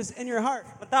Jesus in your heart.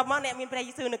 បន្ទាប់មកអ្នកមានព្រះ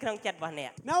យេស៊ូវនៅក្នុងចិត្តរបស់អ្ន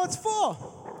ក Now it's full.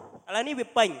 ឥឡូវនេះវា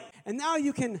ពេញ And now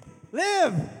you can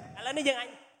live. ឥឡូវនេះយើងអាច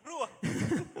រស់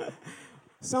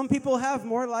Some people have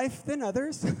more life than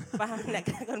others, បាទអ្នក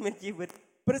ខ្លះគាត់មានជីវិត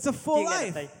but it's a ជា full ងអ្នកដ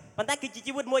life. ទៃប៉ុន្តែគឺជា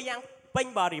ជីវិតមួយយ៉ាងពេញ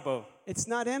បរិបូរណ៍ It's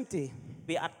not empty.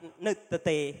 វាអត់នៅទៅ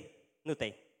ទេនោះទេ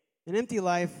An empty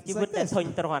life ជី is វិត like ដែល this. ធុញ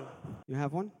ទ្រាន់ You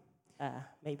have one?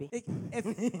 maybe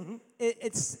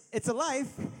It's a life,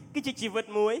 គឺជាជីវិត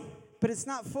មួយ but it's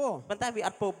not full. ប៉ុន្តែវាអ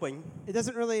ត់ពោរពេញ It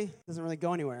doesn't really go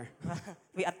anywhere.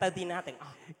 វាអត់ទៅទីណាទាំងអ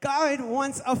ស់ God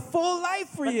wants a full life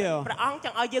for you. ព្រះអង្គច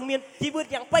ង់ឲ្យយើងមានជីវិត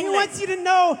យ៉ាងពេញ He លេញ wants you to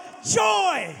know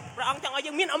joy. ព្រះអង្គចង់ឲ្យ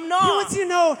យើងមានអំណ He រ wants you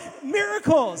to know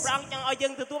miracles, ព្រះអង្គចង់ឲ្យយើ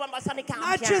ងទទួលបានបទសន្និកាអ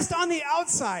not ស្ចារ្យ just on the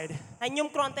outside. ហើយខ្ញុំ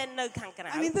គ្រាន់តែនៅខាងក្រៅ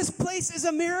I mean, this place is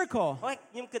a miracle. ហើយ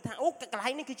ខ្ញុំគិតថាអូកន្លែ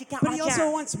ងនេះគឺជាការអ But He ស្ចារ្យ also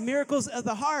wants miracles of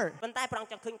the heart. ប៉ុន្តែព្រះអង្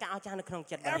គចង់ឃើញការអស្ចារ្យនៅក្នុង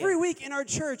ចិត្តរបស់ Every យើង week in our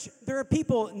church, there are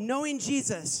people knowing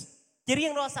Jesus ជារៀ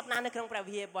ងរាល់សប្តាហ៍នៅក្នុងព្រះ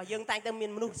វិហាររបស់យើងតែងតែមា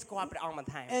នមនុស្សស្គាល់ព្រះអង្គបន្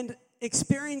ថែម and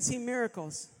experiencing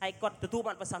miracles, ហើយគាត់ទទួល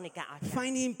បានបទសន្និកាអស្ចារ្យ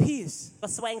finding peace គា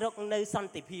ត់ស្វែងរកនៅស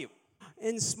ន្តិភាព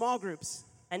in small groups,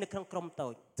 ហើយនៅក្នុងក្រុមតូ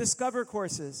ច discover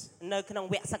courses. នៅក្នុង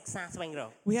វគ្គសិក្សាស្វែងរក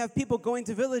We have people going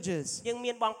to villages. យើង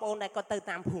មានបងប្អូនដែលគាត់ទៅ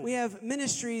តាមភូមិ We have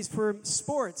ministries for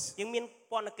sports. យើងមាន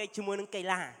ពន្ធកិច្ចជាមួយនឹងកី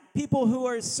ឡា People who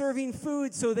are serving food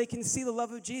so they can see the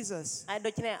love of Jesus. ហើយ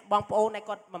ដូច្នេះបងប្អូនដែល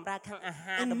គាត់បម្រើខាងអា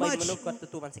ហារ And ដើម្បីមនុស្សគាត់ទ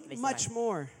ទួលបានសេចក្តីស្រឡាញ much ់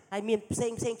more. ហើយមានផ្សេ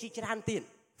ងជាច្រើនទៀត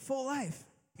Full life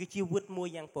គឺជីវិតមួយ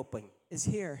យ៉ាងពោរពេញ is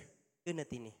here. គឺនៅ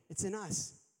ទីនេះ It's in us.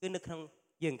 គឺនៅក្នុង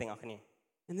យើងទាំងអស់គ្នា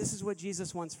And this is what Jesus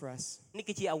wants for us. នេះ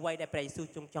គឺជាអ្វីដែលព្រះយេស៊ូវ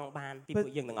ចង់បានពីពួ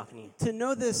កយើងទាំងអស់គ្នា To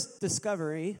know this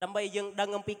discovery, ដើម្បីយើងដឹង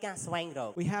អំពីការស្វែងរ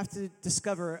ក we have to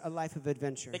discover a life of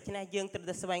adventure. ដូច្នេះយើងត្រូវ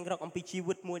តែស្វែងរកអំពីជី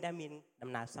វិតមួយដែលមាន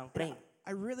ដំណើរផ្សងព្រេង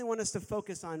I really want us to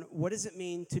focus on what does it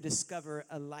mean to discover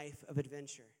a life of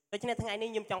adventure. ដូច្នេះថ្ងៃនេះ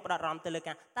ខ្ញុំចង់ផ្ដោតអារម្មណ៍ទៅលើ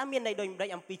ការតើមានន័យដូចម្ដេច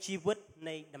អំពីជីវិត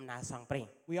នៃដំណើរផ្សងព្រេង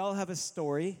We all have a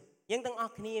story. យើងទាំងអ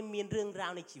ស់គ្នាមានរឿងរ៉ា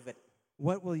វនៃជីវិត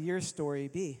What will your story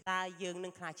be? តើយើងនឹ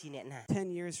ងខ្លាចជាអ្នកណា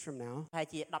 10 years from now, ប្រហែល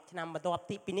ជា10ឆ្នាំបន្ទាប់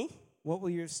ពីនេះ what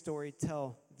will your story tell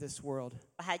this world?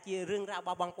 ប្រហែលជារឿងរ៉ាវរប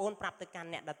ស់បងប្អូនប្រាប់ទៅកាន់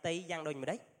អ្នកដទៃយ៉ាងដូចម្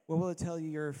ដេច What will it tell you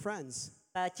your friends?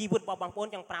 តើជីវិតរបស់បងប្អូន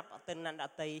ចង់ប្រាប់ទៅអ្នកដ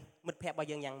ទៃមិត្តភ័ក្តិរបស់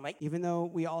យើងយ៉ាងម៉េច Even though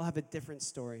we all have a different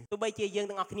story. ទោះបីជាយើង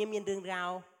ទាំងអស់គ្នាមានរឿងរ៉ាវ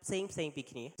ផ្សេងពី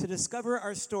គ្នា To discover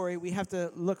our story, we have to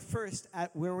look first at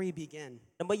where we begin.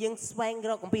 ដើម្បីយើងស្វែង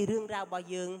រកអំពីរឿងរ៉ាវរបស់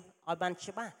យើងឲ្យបាន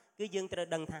ច្បាស់គឺយើងត្រូវ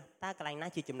ដឹងថាតើកន្លែងណា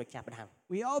ជាចំណុចចាប់ផ្ដើម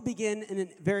We all begin in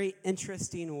very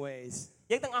interesting ways.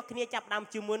 យើងទាំងអស់គ្នាចាប់ផ្ដើម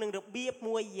ជាមួយនឹងរបៀប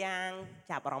មួយយ៉ាង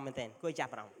ចាប់អារម្មណ៍មែនទែនគួរចា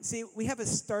ប់អារម្មណ៍ See, we have a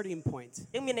starting point.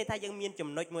 យើងមានន័យថាយើងមានចំ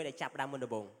ណុចមួយដែលចាប់ផ្ដើមមុនដំ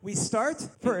បូង We start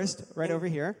first, right over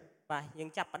here, បាទយើង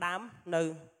ចាប់ផ្ដើមនៅ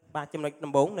បាទចំណុច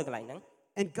ដំបូងនៅកន្លែងហ្នឹង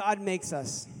and God makes us.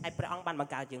 ហើយព្រះអង្គបានប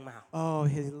ង្កើតយើងមក Oh,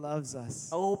 He loves us.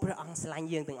 អូព្រះអង្គស្រឡាញ់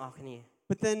យើងទាំងអស់គ្នា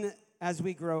But then, as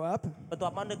we grow up, បន្ទា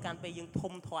ប់មកនៅកាន់ពេលយើង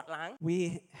ធំធាត់ឡើង we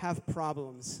have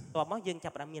problems. បន្ទាប់មកយើងចា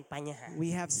ប់ផ្ដើមមានបញ្ហា We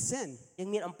have sin. យើង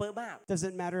មានអំពើបាប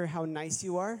Doesn't matter how nice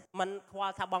you are, มันខ្វ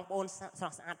ល់ថាបងប្អូនស្រ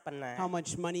ស់ស្អាតប៉ុណ្ណា how much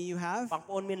money you have. បង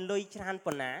ប្អូនមានលុយច្រើន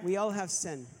ប៉ុណ្ណា We all have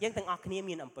sin. យើងទាំងអស់គ្នា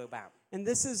មានអំពើបាប And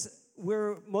this is where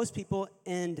most people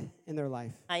end in their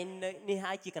life. ហើយនេះ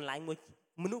ហើយជាកន្លែងមួយ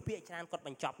មនុស្សភាគច្រើនគាត់ប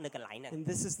ញ្ចប់នៅកន្លែងហ្នឹង And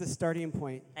this is the starting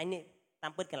point. ហើយនេះតា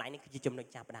មពិតកន្លែងនេះគឺជាចំណុច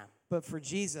ចាប់ផ្ដើម But for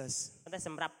Jesus, ប៉ុន្តែស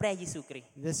ម្រាប់ព្រះយេស៊ូវគ្រីស្ទ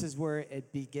this is where it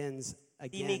begins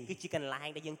ទីនេះ again. គឺជាកន្លែង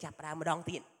ដែលយើងចាប់ផ្ដើមម្ដង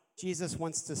ទៀត Jesus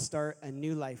wants to start a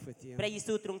new life with you. ព្រះយេ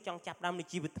ស៊ូវទ្រង់ចង់ចាប់ផ្ដើមនូវ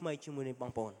ជីវិតថ្មីជាមួយនឹងប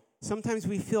ងប្អូន Sometimes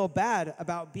we feel bad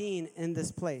about being in this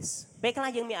place, ពេលខ្លះ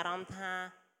យើងមានអារម្មណ៍ថា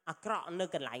អាក្រក់នៅ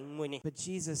កន្លែងមួយនេះ but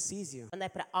Jesus sees you. ប៉ុន្តែ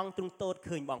ព្រះអង្គទ្រង់ទត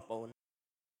ឃើញបងប្អូន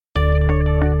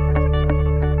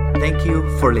Thank you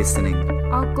for listening.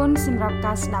 អរគុណសម្រាប់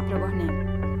ការស្ដាប់របស់អ្នក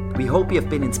We hope you have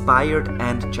been inspired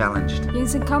and challenged. យើង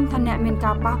សង្ឃឹមថាអ្នកមាន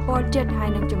ការប៉ះពាល់ចិត្តហើយ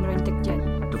នឹងជំរុញទឹកចិត្ត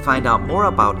To find out more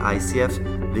about ICF,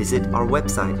 visit our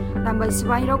website ដើម្បីស្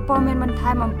វែងរកព័ត៌មានបន្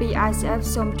ថែមអំពី ICF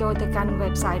សូមចូលទៅកាន់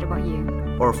website របស់យើង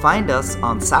or find us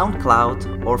on SoundCloud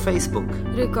or Facebook.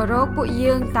 ឬក៏រកពួក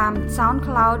យើងតាម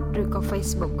SoundCloud ឬក៏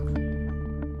Facebook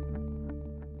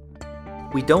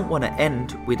We don't want to end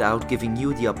without giving you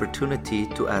the opportunity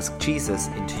to ask Jesus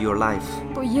into your life.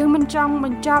 ពួកយើងមិនចង់ប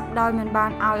ញ្ចប់ដោយមិនបា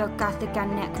នឲ្យឱកាសទៅកា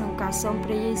ន់អ្នកក្នុងការសូមព្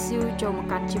រះយេស៊ូវចូលមក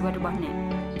កាន់ជីវិតរបស់អ្នក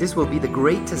This will be the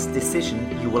greatest decision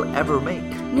you will ever make.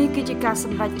 នេះគឺជាការស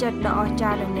ម្រេចចិត្តដ៏អស្ចា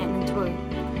រ្យដែលអ្នកនឹងធ្វើ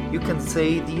You can say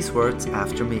these words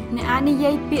after me. អ្នកអាចនិ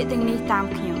យាយពាក្យទាំងនេះតាម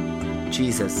ខ្ញុំ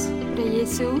Jesus, ព្រះយេ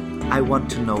ស៊ូវ I want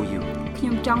to know you. ខ្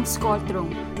ញុំចង់ស្គាល់ទ្រ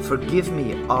ង់ Forgive me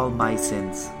all my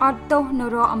sins. អត់ទោសនៅ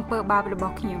រាល់អំពើបាបរប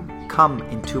ស់ខ្ញុំ Come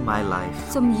into my life.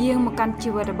 សូមយាងមកកាន់ជី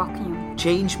វិតរបស់ខ្ញុំ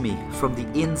Change me from the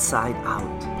inside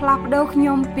out. ផ្លាស់ប្ដូរខ្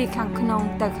ញុំពីខាងក្នុង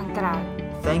ទៅខាងក្រៅ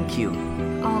Thank you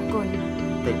អរគុណ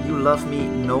that you love me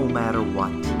no matter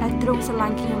what. ដែលទ្រង់ស្រឡា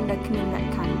ញ់ខ្ញុំដោយគ្មានលក្ខ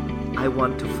ខណ្ឌ I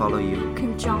want to follow you. ខ្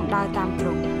ញុំចង់ដើរតាមទ្រ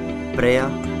ង់ Prea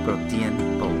pro tien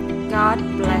po. God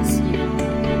bless you